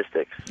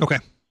logistics. Okay.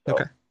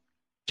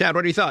 Chad,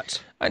 what are your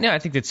thoughts? No, I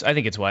think it's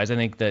wise. I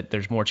think that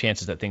there's more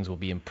chances that things will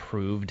be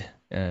improved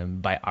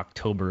by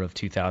October of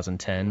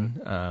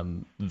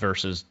 2010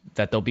 versus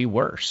that they'll be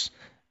worse.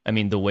 I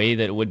mean, the way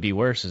that it would be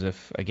worse is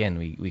if, again,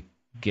 we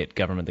get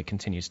government that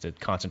continues to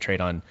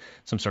concentrate on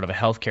some sort of a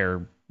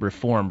healthcare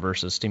reform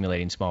versus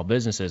stimulating small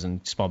businesses,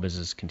 and small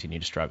businesses continue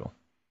to struggle.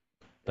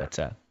 But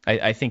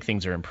I think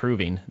things are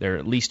improving. They're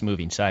at least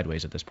moving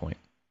sideways at this point.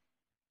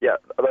 Yeah,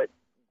 but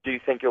do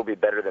you think it'll be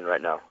better than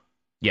right now?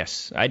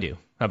 Yes, I do.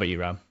 How about you,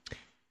 Rob?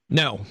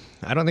 No,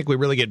 I don't think we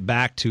really get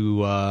back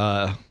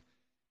to...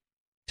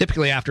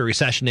 Typically, after a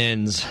recession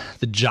ends,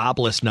 the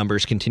jobless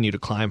numbers continue to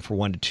climb for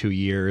 1 to 2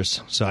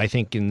 years. So I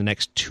think in the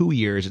next 2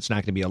 years, it's not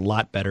going to be a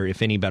lot better,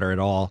 if any better at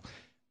all.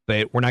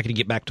 But we're not going to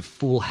get back to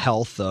full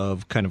health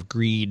of kind of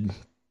greed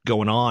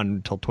going on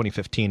until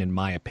 2015, in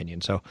my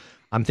opinion. So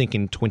I'm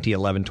thinking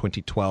 2011,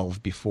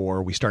 2012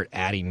 before we start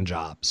adding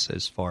jobs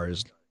as far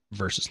as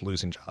versus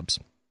losing jobs.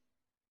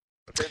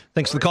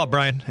 Thanks for the call,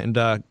 Brian. And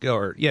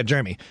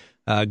Jeremy.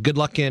 Good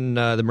luck in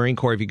the Marine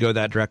Corps if you go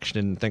that direction,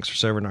 and thanks for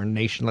serving our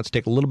nation. Let's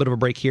take a little bit of a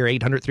break here.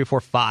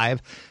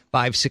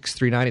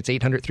 800-345-5639. It's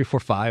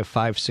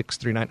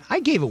 800-345-5639. I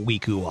gave a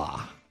weak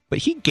ooh-ah, but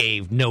he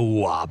gave no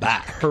ooh-ah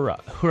back. Hurrah.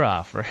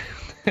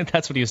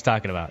 That's what he was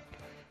talking about.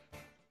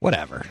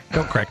 Whatever.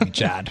 Don't correct me,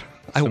 Chad.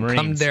 I will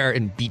come there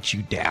and beat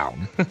you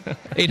down.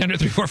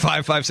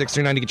 800-345-5639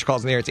 to get your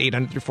calls in there. It's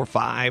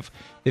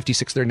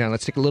 800-345-5639.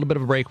 Let's take a little bit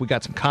of a break. We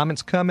got some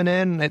comments coming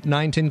in at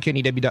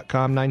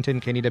 910kennyw.com,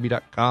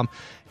 910kennyw.com,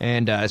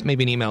 and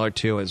maybe an email or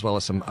two, as well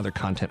as some other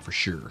content for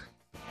sure.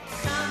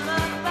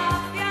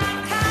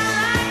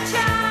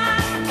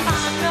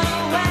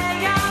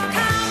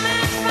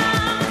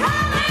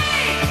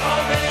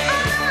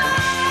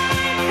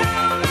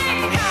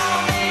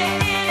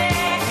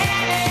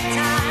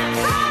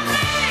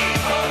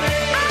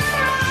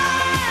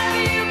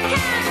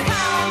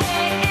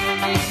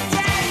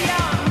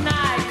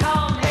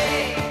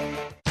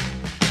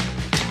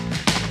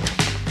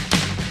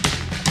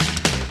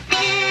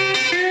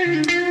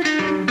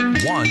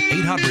 One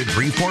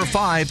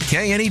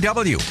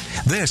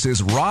 800-345-KNEW. This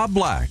is Rob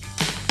Black.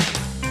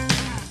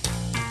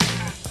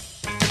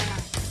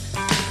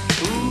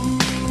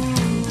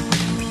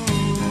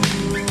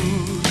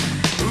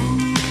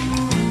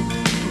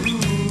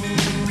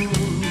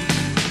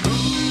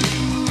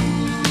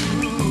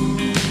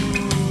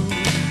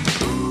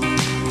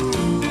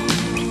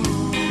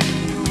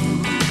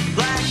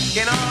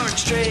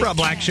 It's Rob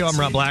Black Show. I'm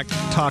Rob Black,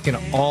 talking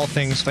all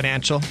things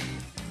financial.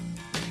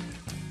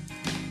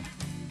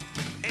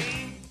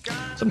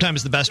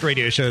 Sometimes the best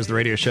radio show is the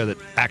radio show that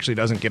actually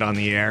doesn't get on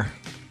the air.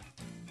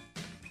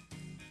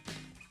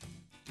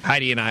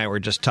 Heidi and I were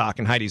just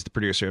talking. Heidi's the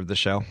producer of the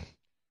show.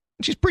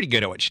 She's pretty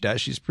good at what she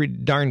does. She's pretty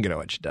darn good at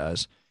what she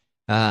does.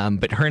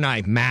 But her and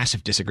I,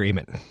 massive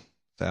disagreement.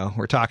 So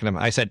we're talking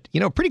about, I said,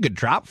 pretty good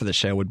drop for the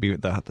show would be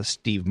the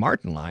Steve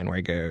Martin line where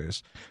he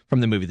goes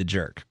from the movie The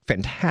Jerk.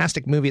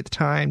 Fantastic movie at the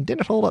time.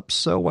 Didn't hold up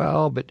so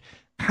well, but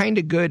kind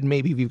of good.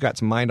 Maybe if you've got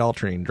some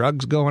mind-altering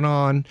drugs going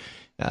on.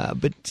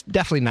 But it's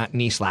definitely not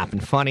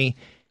knee-slapping funny.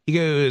 He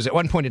goes, at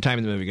one point in time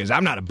in the movie, he goes,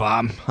 I'm not a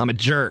bum. I'm a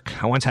jerk.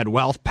 I once had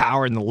wealth,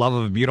 power, and the love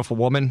of a beautiful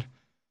woman.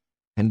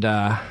 And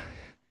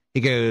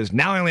he goes,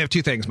 now I only have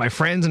two things, my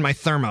friends and my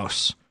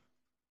thermos.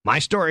 My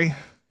story,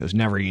 it was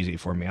never easy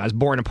for me. I was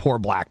born a poor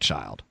black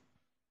child.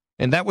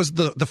 And that was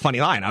the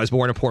funny line. I was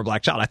born a poor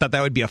black child. I thought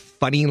that would be a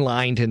funny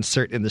line to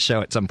insert in the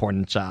show at some point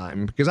in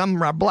time. Because I'm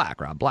Rob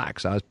Black.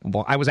 So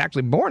I was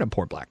actually born a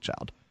poor black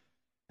child.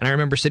 And I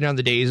remember sitting on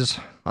the days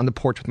on the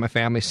porch with my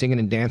family, singing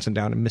and dancing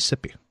down in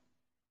Mississippi.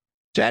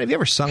 Chad, have you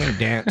ever sung and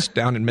danced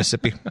down in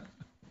Mississippi?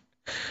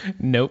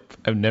 Nope.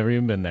 I've never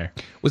even been there.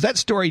 Was that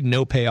story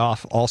no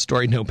payoff? All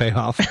story no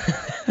payoff?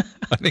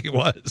 I think it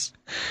was.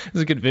 It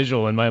was a good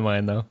visual in my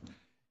mind, though.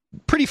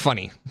 Pretty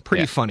funny.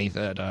 Funny,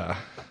 that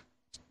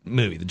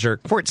movie, The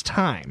Jerk, for its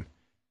time.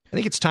 I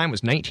think its time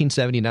was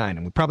 1979,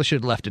 and we probably should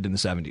have left it in the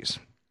 70s.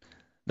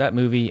 That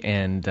movie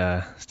and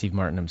Steve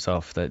Martin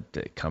himself,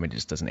 that comedy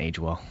just doesn't age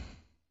well.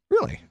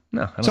 Really?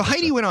 No. I don't so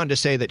Heidi went on to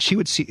say that she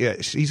would see,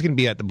 he's going to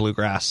be at the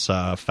Bluegrass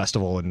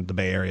Festival in the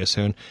Bay Area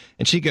soon,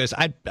 and she goes,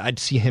 I'd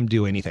see him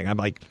do anything. I'm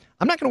like,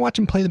 I'm not going to watch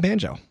him play the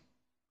banjo.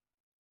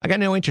 I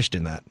got no interest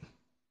in that.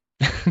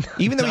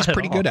 Even though he's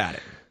pretty good at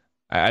it.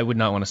 I would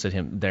not want to sit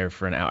him there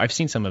for an hour. I've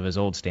seen some of his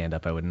old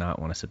stand-up. I would not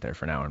want to sit there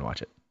for an hour and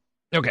watch it.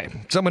 Okay.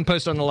 Someone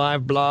posted on the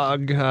live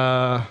blog,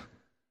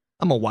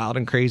 I'm a wild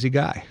and crazy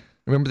guy.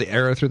 Remember the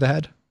arrow through the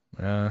head?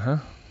 Uh-huh.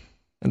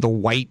 And the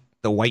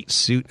white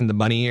suit and the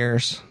bunny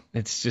ears.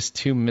 It's just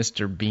too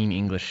Mr. Bean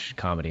English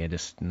comedy. I'm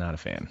just not a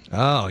fan.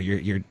 Oh,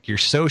 you're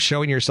so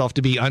showing yourself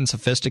to be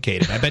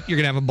unsophisticated. I bet you're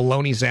gonna have a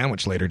bologna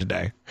sandwich later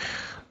today.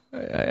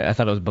 I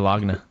thought it was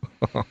Bologna.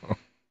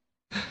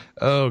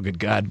 Oh, good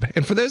God.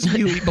 And for those of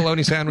you who eat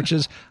bologna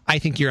sandwiches, I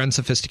think you're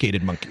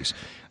unsophisticated monkeys.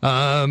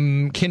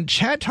 Can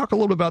Chad talk a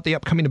little bit about the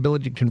upcoming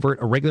ability to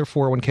convert a regular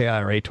 401k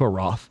IRA to a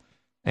Roth?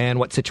 And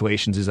what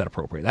situations is that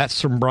appropriate?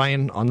 That's from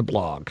Brian on the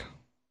blog.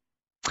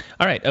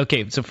 All right.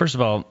 Okay. So first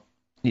of all,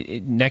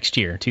 next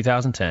year,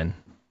 2010,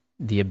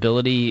 the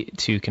ability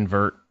to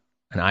convert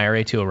an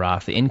IRA to a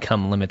Roth, the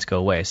income limits go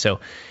away. So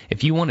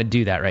if you want to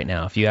do that right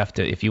now, if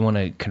you want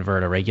to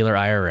convert a regular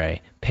IRA,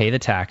 pay the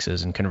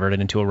taxes and convert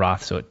it into a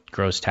Roth so it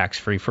grows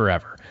tax-free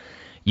forever,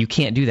 you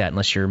can't do that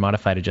unless your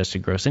modified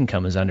adjusted gross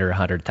income is under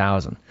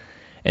 $100,000.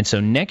 And so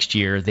next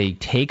year they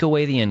take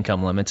away the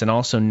income limits, and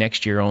also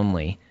next year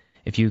only,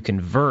 if you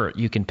convert,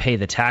 you can pay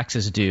the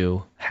taxes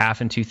due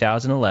half in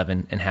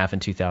 2011 and half in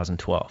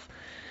 2012.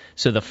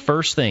 So the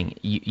first thing,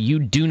 you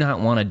do not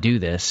want to do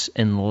this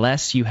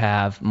unless you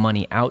have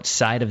money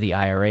outside of the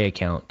IRA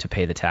account to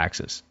pay the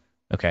taxes,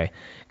 okay?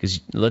 Because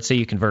let's say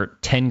you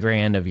convert 10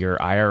 grand of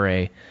your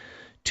IRA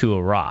to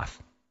a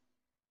Roth,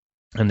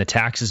 and the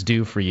taxes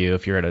due for you,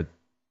 if you're at a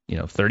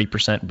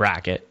 30%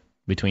 bracket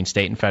between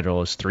state and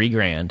federal, is 3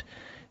 grand,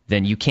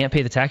 then you can't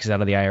pay the taxes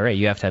out of the IRA.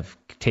 You have to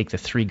take the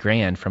 3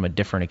 grand from a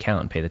different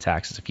account and pay the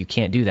taxes. If you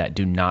can't do that,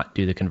 do not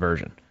do the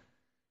conversion.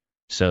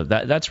 So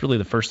that's really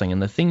the first thing. And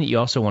the thing that you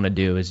also want to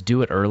do is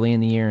do it early in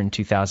the year in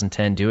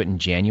 2010, do it in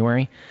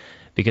January,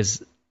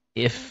 because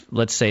if,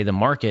 let's say the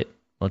market,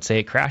 let's say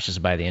it crashes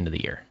by the end of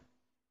the year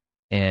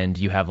and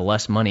you have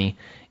less money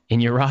in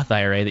your Roth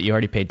IRA that you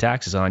already paid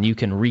taxes on, you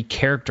can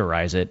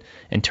recharacterize it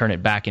and turn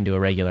it back into a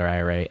regular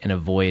IRA and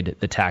avoid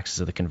the taxes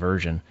of the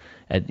conversion,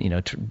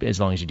 as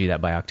long as you do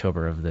that by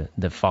October of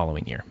the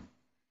following year.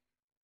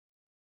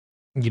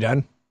 You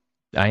done?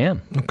 I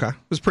am. Okay. It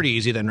was pretty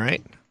easy then,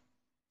 right?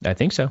 I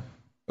think so.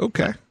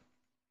 Okay.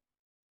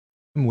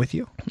 I'm with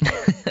you.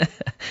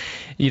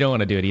 You don't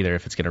want to do it either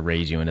if it's going to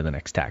raise you into the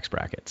next tax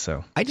bracket.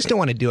 So I just don't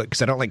want to do it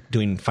because I don't like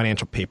doing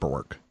financial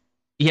paperwork.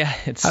 Yeah.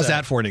 How's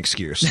that for an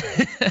excuse?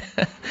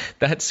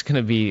 That's going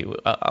to be,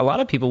 a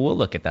lot of people will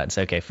look at that and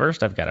say, okay,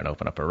 first I've got to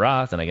open up a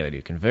Roth and I got to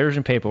do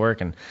conversion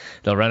paperwork, and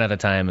they'll run out of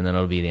time, and then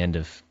it'll be the end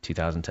of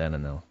 2010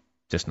 and they'll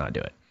just not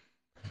do it.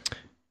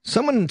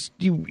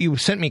 You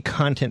sent me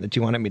content that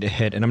you wanted me to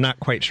hit, and I'm not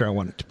quite sure I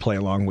want to play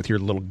along with your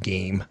little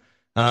game.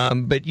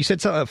 But you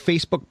said a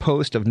Facebook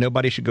post of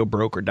nobody should go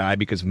broke or die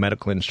because of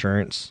medical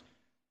insurance.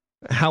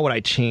 How would I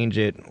change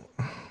it?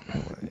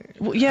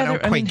 Well, yeah, I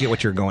don't quite get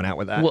what you're going at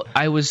with that. Well,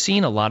 I was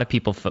seeing a lot of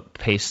people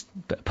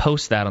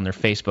post that on their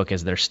Facebook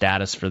as their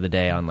status for the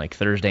day on like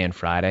Thursday and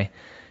Friday.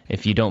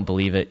 If you don't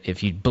believe it,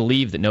 if you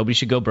believe that nobody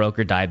should go broke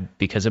or die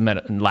because of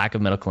lack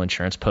of medical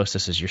insurance, post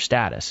this as your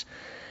status.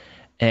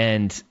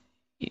 And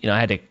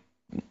I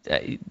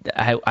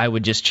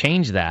would just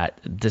change that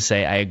to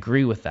say I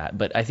agree with that.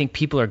 But I think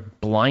people are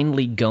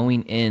blindly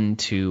going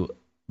into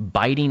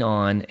biting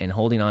on and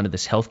holding on to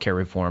this healthcare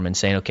reform and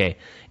saying, okay,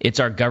 it's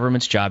our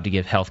government's job to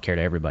give healthcare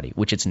to everybody,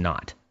 which it's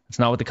not. It's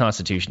not what the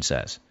Constitution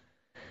says.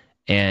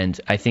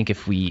 And I think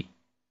if we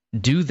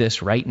do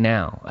this right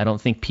now, I don't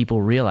think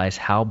people realize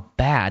how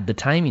bad the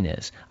timing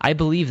is. I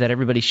believe that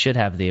everybody should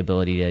have the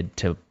ability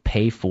to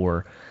pay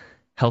for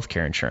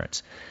healthcare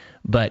insurance.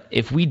 But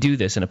if we do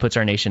this and it puts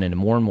our nation into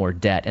more and more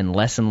debt and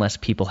less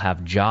people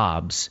have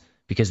jobs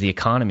because the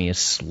economy is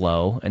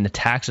slow and the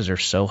taxes are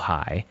so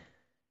high,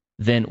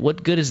 then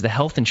what good is the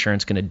health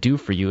insurance going to do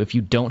for you if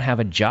you don't have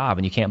a job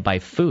and you can't buy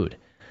food?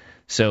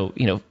 So,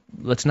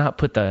 let's not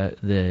put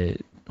the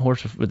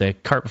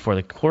cart before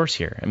the horse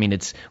here. I mean,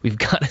 we've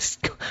got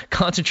to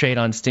concentrate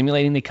on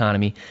stimulating the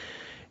economy,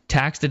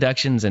 tax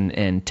deductions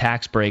and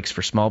tax breaks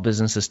for small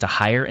businesses to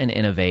hire and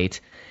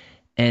innovate,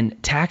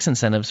 and tax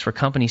incentives for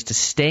companies to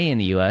stay in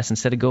the U.S.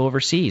 instead of go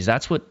overseas.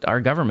 That's what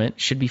our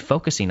government should be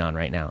focusing on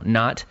right now,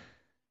 not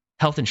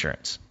health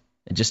insurance.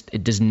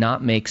 It does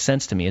not make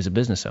sense to me as a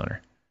business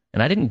owner.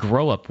 And I didn't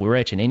grow up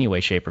rich in any way,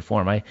 shape, or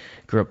form. I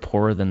grew up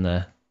poorer than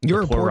you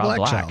were a poor Rob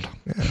black child.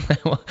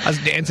 Yeah. I was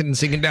dancing and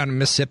singing down in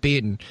Mississippi,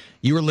 and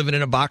you were living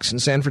in a box in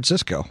San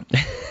Francisco.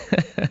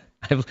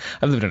 I've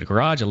lived in a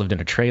garage. I lived in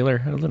a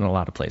trailer. I lived in a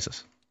lot of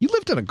places. You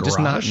lived in a garage? Just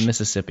not in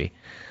Mississippi.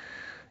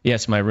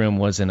 Yes, my room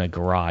was in a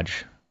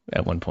garage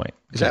at one point.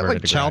 Is that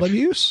like child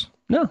abuse?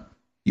 No.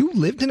 You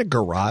lived in a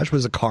garage?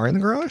 Was a car in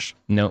the garage?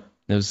 No.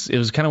 It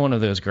was kind of one of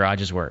those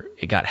garages where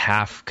it got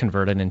half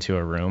converted into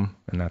a room,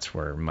 and that's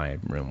where my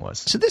room was.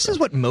 So this is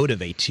what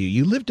motivates you.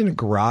 You lived in a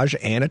garage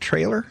and a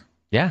trailer?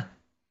 Yeah.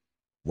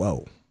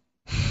 Whoa.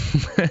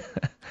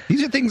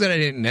 These are things that I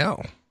didn't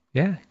know.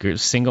 Yeah.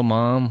 Single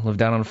mom,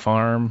 lived out on a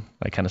farm,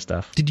 that kind of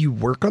stuff. Did you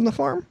work on the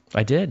farm?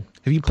 I did.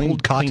 Have you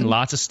pulled cotton? Cleaned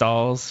lots of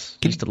stalls.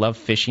 Used to love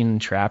fishing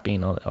and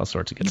trapping, all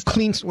sorts of good stuff.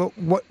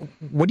 What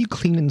do you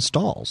clean in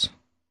stalls?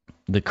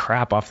 The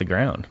crap off the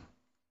ground.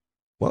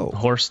 Whoa.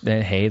 Horse,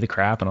 hay, the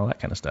crap, and all that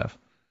kind of stuff.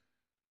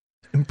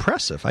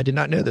 Impressive. I did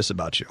not know this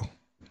about you.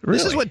 Really?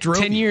 This is what drove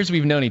 10 you. years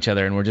we've known each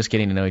other, and we're just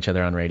getting to know each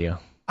other on radio.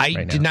 I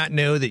right did now. not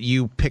know that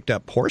you picked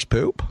up horse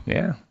poop.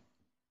 Yeah.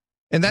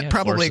 And that Yeah,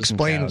 probably horses and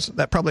explains. cows.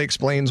 That probably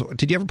explains.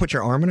 Did you ever put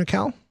your arm in a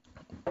cow?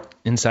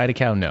 Inside a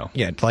cow? No.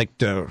 Yeah, like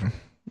to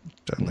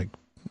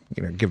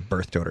give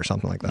birth to it or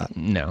something like that.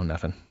 No,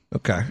 nothing.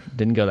 Okay,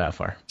 Didn't go that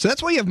far. so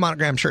that's why you have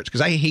monogram shirts,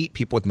 because I hate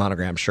people with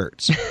monogram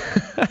shirts.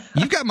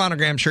 You got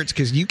monogram shirts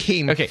because you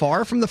came Okay.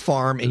 far from the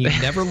farm and you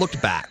never looked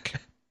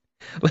back.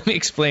 Let me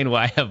explain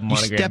why I have You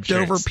monogram stepped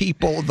shirts. over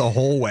people the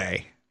whole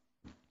way.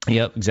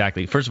 Yep,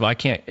 exactly. First of all, I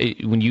can't.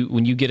 When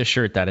you get a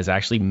shirt that is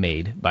actually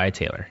made by a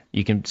tailor,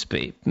 you can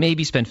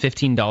maybe spend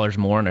 $15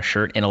 more on a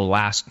shirt, and it'll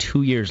last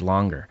 2 years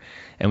longer.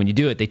 And when you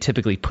do it, they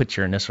typically put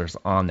your initials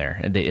on there,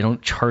 and they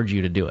don't charge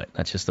you to do it.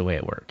 That's just the way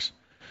it works.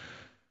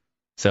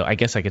 So I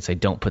guess I could say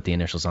don't put the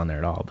initials on there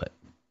at all, but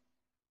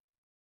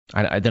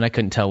then I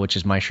couldn't tell which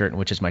is my shirt and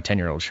which is my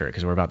 10-year-old shirt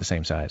because we're about the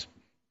same size.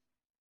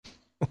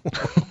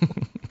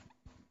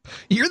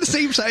 You're the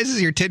same size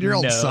as your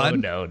 10-year-old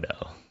son? No.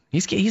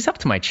 He's up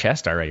to my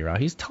chest already, Rob.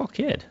 He's a tall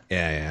kid.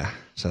 Yeah.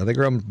 So they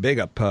grow them big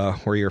up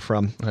where you're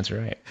from. That's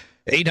right.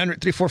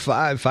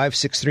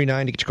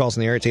 800-345-5639 to get your calls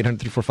in the air. It's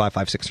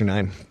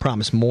 800-345-5639.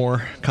 Promise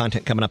more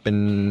content coming up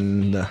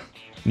in the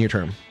near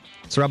term.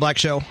 It's the Rob Black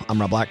Show. I'm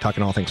Rob Black,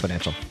 talking all things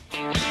financial.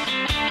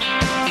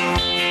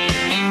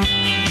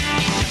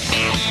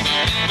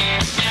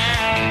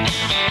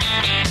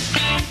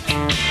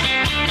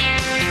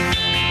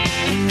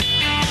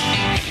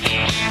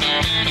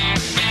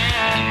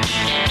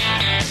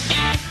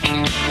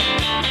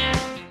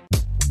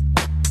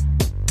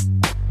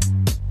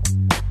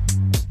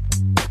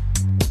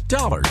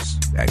 Dollars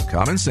and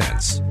common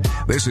sense.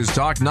 This is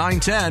Talk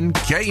 910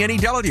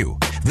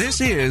 KNEW.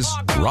 This is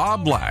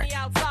Rob Black.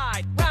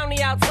 Round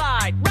the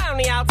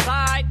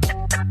outside.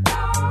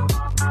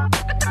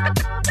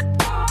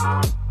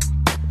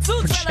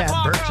 For Chad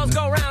Burton.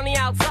 Go round the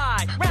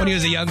outside. When he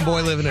was a young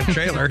boy living in a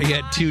trailer, he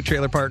had two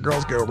trailer park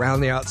girls go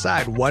around the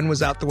outside. One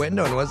was out the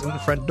window and was in the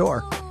front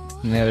door.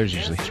 Yeah, there's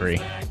usually 3.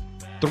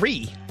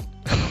 3?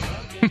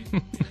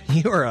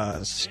 You are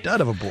a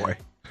stud of a boy.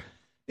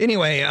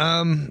 Anyway,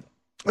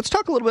 let's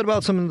talk a little bit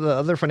about some of the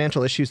other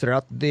financial issues that are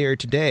out there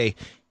today.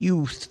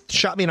 You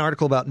shot me an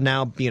article about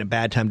now being a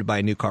bad time to buy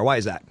a new car. Why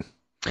is that?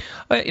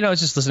 I was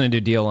just listening to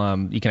a deal.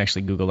 You can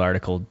actually Google the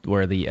article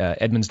where the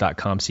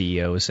Edmunds.com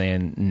CEO is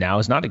saying now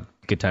is not a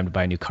good time to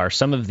buy a new car.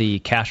 Some of the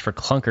cash for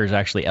clunkers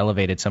actually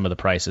elevated some of the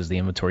prices. The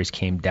inventories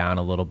came down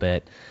a little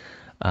bit.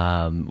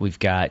 We've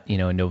got,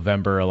 in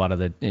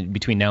November,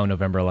 between now and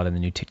November, a lot of the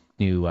new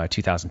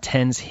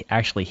 2010s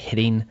actually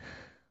hitting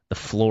the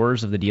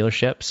floors of the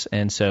dealerships.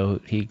 And so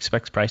he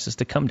expects prices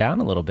to come down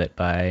a little bit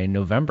by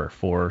November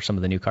for some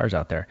of the new cars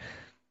out there.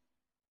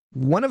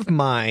 One of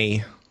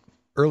my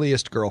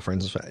earliest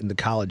girlfriends in the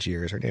college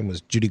years, her name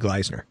was Judy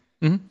Gleisner.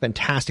 Mm-hmm.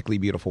 Fantastically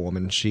beautiful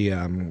woman. She,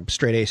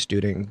 straight A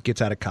student,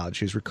 gets out of college.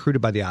 She was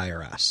recruited by the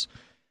IRS.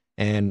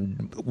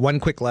 And one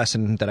quick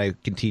lesson that I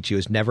can teach you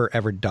is never,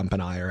 ever dump an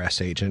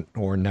IRS agent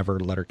or never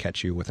let her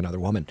catch you with another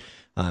woman.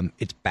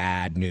 It's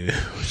bad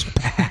news.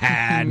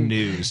 Bad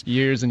news.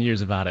 Years and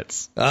years of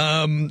audits.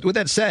 With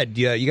that said,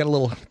 you got a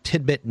little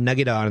tidbit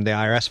nugget on the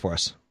IRS for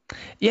us.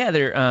 Yeah,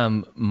 they're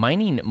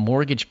mining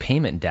mortgage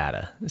payment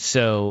data.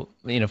 So,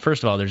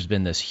 first of all, there's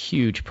been this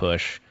huge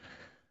push.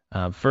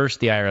 First,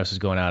 the IRS is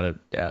going out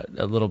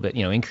a little bit,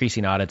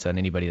 increasing audits on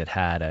anybody that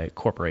had a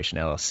corporation,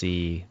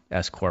 LLC,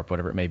 S Corp,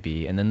 whatever it may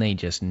be. And then they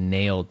just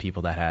nailed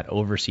people that had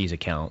overseas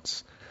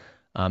accounts.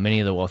 Many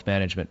of the wealth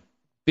management,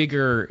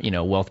 bigger,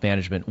 wealth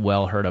management,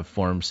 well heard of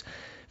firms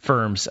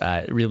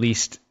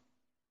released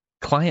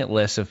client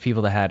lists of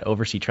people that had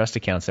overseas trust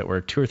accounts that were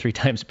 2 or 3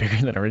 times bigger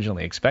than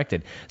originally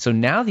expected. So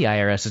now the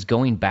IRS is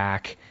going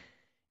back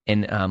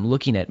and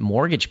looking at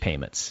mortgage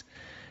payments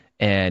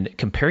and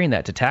comparing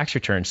that to tax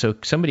returns. So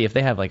somebody, if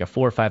they have like a $4,000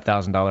 or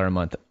 $5,000 a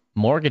month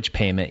mortgage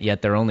payment,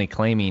 yet they're only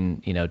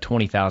claiming,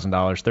 $20,000,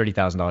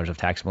 $30,000 of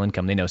taxable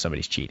income, they know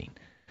somebody's cheating.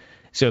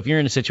 So if you're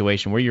in a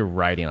situation where you're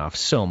writing off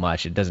so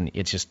much,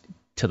 it's just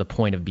to the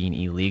point of being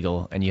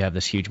illegal and you have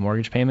this huge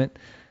mortgage payment,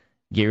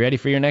 get ready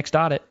for your next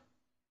audit.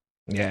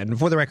 Yeah, and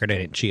for the record, I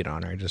didn't cheat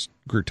on her. I just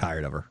grew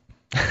tired of her.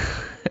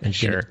 And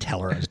sure. Didn't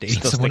tell her I was dating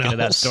Still someone else. sticking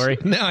to that story?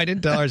 No, I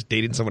didn't tell her I was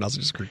dating someone else.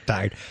 I just grew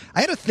tired.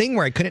 I had a thing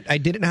where I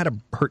didn't know how to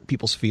hurt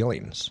people's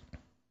feelings.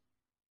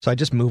 So I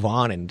just move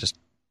on and just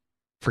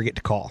forget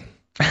to call.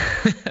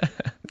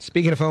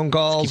 Speaking of phone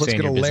calls, let's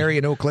go to Larry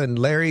in Oakland.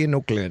 Larry in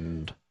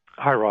Oakland.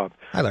 Hi, Rob.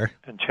 Hi, Larry.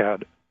 And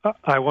Chad.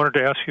 I wanted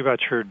to ask you about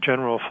your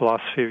general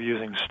philosophy of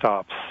using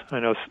stops. I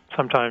know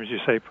sometimes you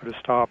say put a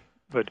stop,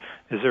 but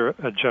is there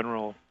a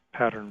general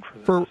pattern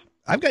for this?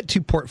 I've got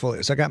 2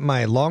 portfolios. I got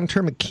my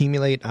long-term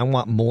accumulate. I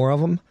want more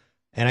of them.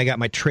 And I got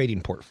my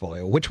trading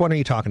portfolio. Which one are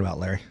you talking about,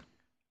 Larry?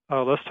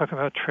 Let's talk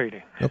about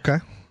trading. Okay.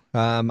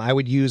 I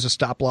would use a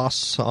stop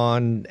loss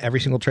on every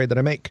single trade that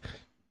I make.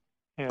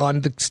 Yeah.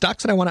 On the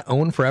stocks that I want to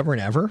own forever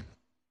and ever,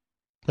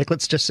 like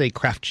let's just say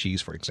Kraft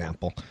cheese, for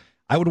example,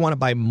 I would want to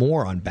buy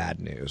more on bad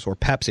news. Or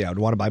Pepsi, I would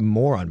want to buy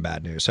more on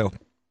bad news. So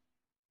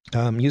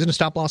using a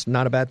stop loss,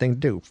 not a bad thing to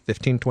do.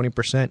 15,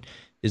 20%.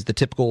 is the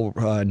typical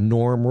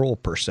norm rule,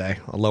 per se,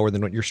 lower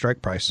than what your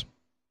strike price.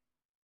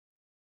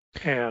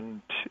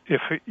 And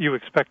if you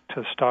expect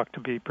a stock to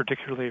be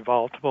particularly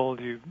volatile,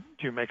 do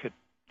you make it,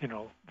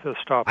 the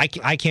stop? I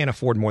can't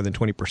afford more than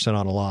 20%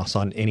 on a loss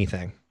on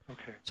anything.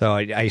 Okay. So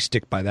I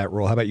stick by that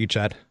rule. How about you,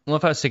 Chad? Well,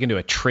 if I was sticking to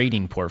a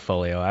trading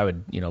portfolio, I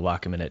would,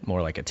 lock them in at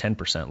more like a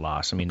 10%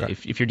 loss. I mean, Okay.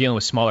 if you're dealing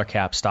with smaller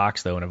cap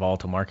stocks, though, in a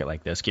volatile market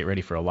like this, get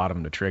ready for a lot of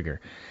them to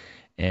trigger.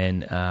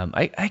 And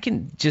I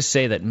can just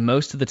say that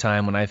most of the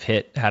time when I've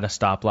had a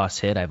stop loss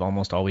hit, I've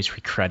almost always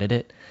recredited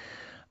it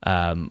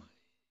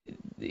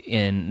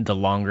in the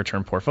longer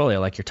term portfolio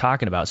like you're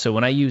talking about. So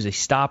when I use a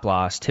stop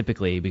loss,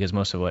 typically, because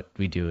most of what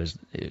we do is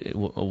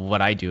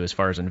what I do as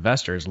far as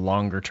investors,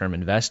 longer term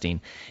investing,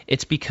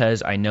 it's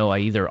because I know I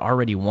either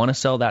already want to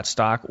sell that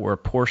stock or a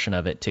portion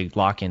of it to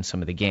lock in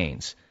some of the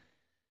gains.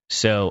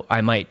 So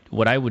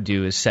what I would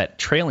do is set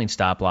trailing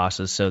stop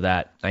losses so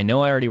that I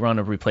know I already want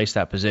to replace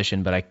that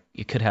position, but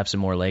it could have some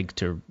more leg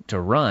to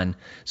run.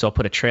 So I'll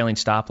put a trailing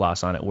stop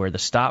loss on it where the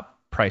stop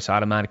price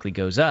automatically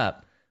goes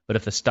up, but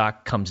if the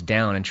stock comes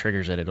down and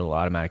triggers it, it'll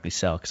automatically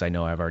sell because I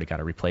know I've already got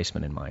a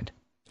replacement in mind.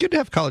 Good to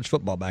have college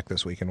football back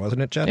this weekend,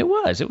 wasn't it, Chad? It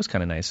was. It was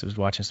kind of nice. I was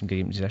watching some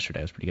games yesterday.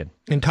 It was pretty good.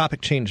 And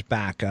topic change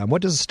back.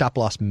 What does a stop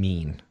loss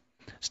mean?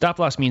 Stop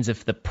loss means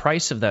if the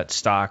price of that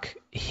stock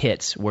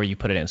hits where you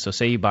put it in. So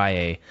say you buy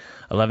a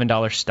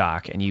 $11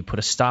 stock and you put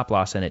a stop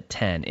loss in at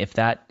 10. If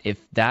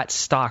that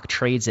stock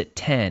trades at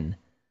 10,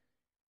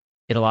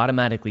 it'll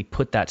automatically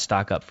put that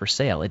stock up for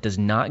sale. It does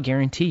not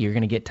guarantee you're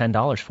going to get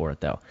 $10 for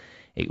it, though.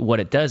 What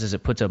it does is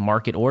it puts a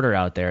market order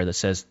out there that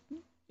says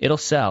it'll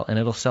sell, and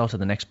it'll sell to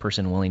the next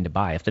person willing to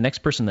buy. If the next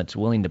person that's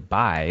willing to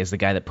buy is the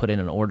guy that put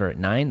in an order at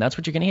 9, that's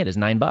what you're going to hit is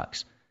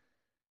 $9.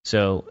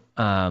 So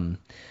a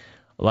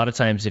lot of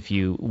times if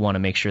you want to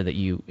make sure that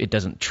it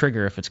doesn't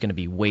trigger if it's going to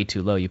be way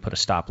too low, you put a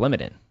stop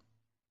limit in.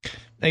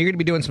 Now, you're going to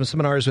be doing some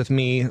seminars with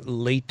me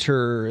late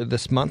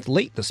this month,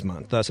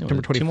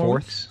 September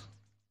 24th.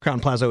 Crown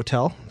Plaza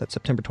Hotel. That's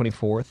September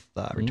 24th.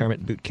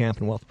 Retirement Boot Camp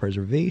and Wealth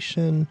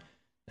Preservation.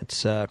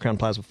 It's Crown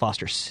Plaza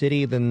Foster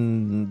City.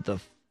 Then the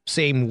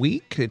same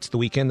week, it's the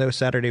weekend, though,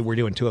 Saturday, we're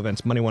doing 2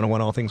 events. Money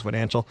 101, All Things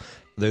Financial,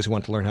 for those who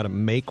want to learn how to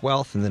make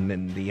wealth. And then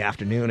in the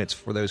afternoon, it's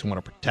for those who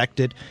want to protect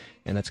it.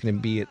 And that's going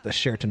to be at the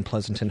Sheraton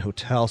Pleasanton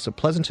Hotel. So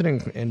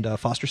Pleasanton and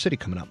Foster City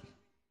coming up.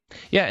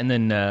 Yeah, and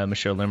then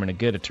Michelle Lerman, a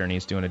good attorney,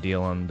 is doing a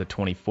deal on the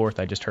 24th.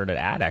 I just heard an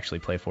ad actually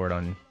play for it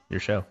on your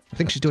show. I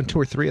think she's doing 2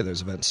 or 3 of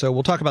those events. So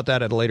we'll talk about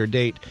that at a later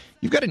date.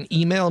 You've got an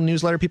email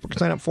newsletter people can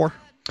sign up for?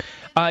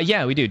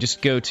 Yeah, we do.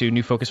 Just go to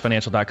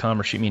newfocusfinancial.com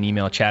or shoot me an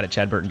email,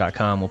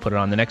 chad@chadburton.com. We'll put it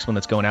on. The next one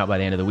that's going out by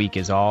the end of the week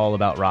is all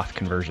about Roth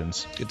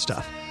conversions. Good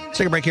stuff. Let's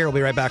take a break here. We'll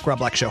be right back. Rob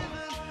Black Show.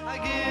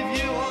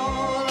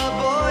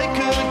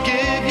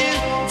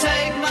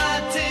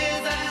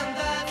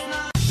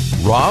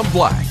 Rob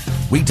Black,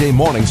 weekday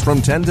mornings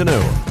from 10 to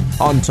noon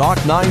on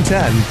Talk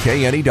 910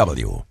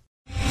 KNEW.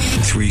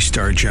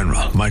 3-star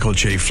General Michael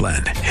J.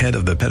 Flynn, head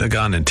of the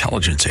Pentagon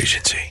Intelligence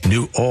Agency,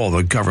 knew all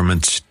the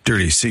government's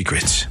dirty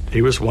secrets.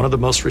 He was one of the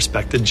most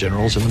respected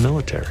generals in the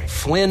military.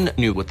 Flynn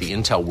knew what the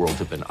intel world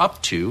had been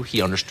up to.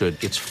 He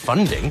understood its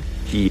funding.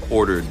 He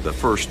ordered the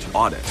first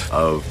audit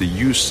of the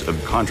use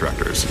of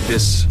contractors.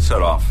 This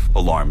set off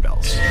alarm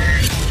bells.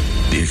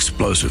 The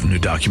explosive new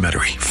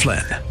documentary,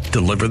 Flynn,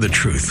 Deliver the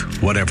Truth,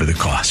 Whatever the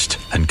Cost,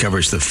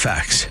 uncovers the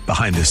facts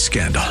behind this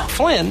scandal.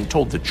 Flynn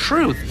told the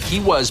truth. He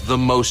was the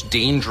most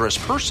dangerous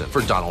person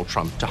for Donald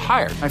Trump to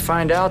hire. I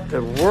find out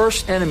the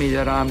worst enemy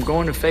that I'm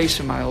going to face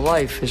in my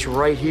life is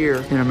right here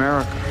in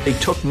America. They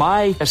took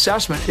my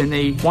assessment and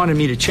they wanted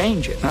me to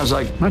change it. And I was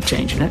like, I'm not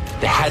changing it.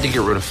 They had to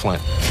get rid of Flynn.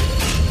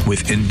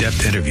 With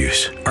in-depth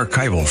interviews,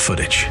 archival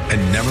footage,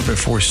 and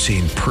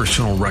never-before-seen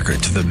personal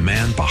records of the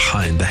man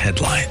behind the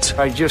headlines.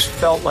 I just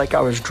felt like I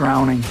was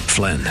drowning.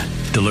 Flynn,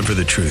 Deliver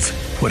the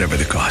Truth, Whatever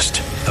the Cost.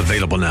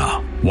 Available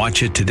now.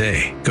 Watch it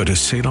today. Go to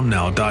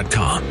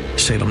salemnow.com.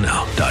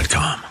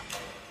 salemnow.com.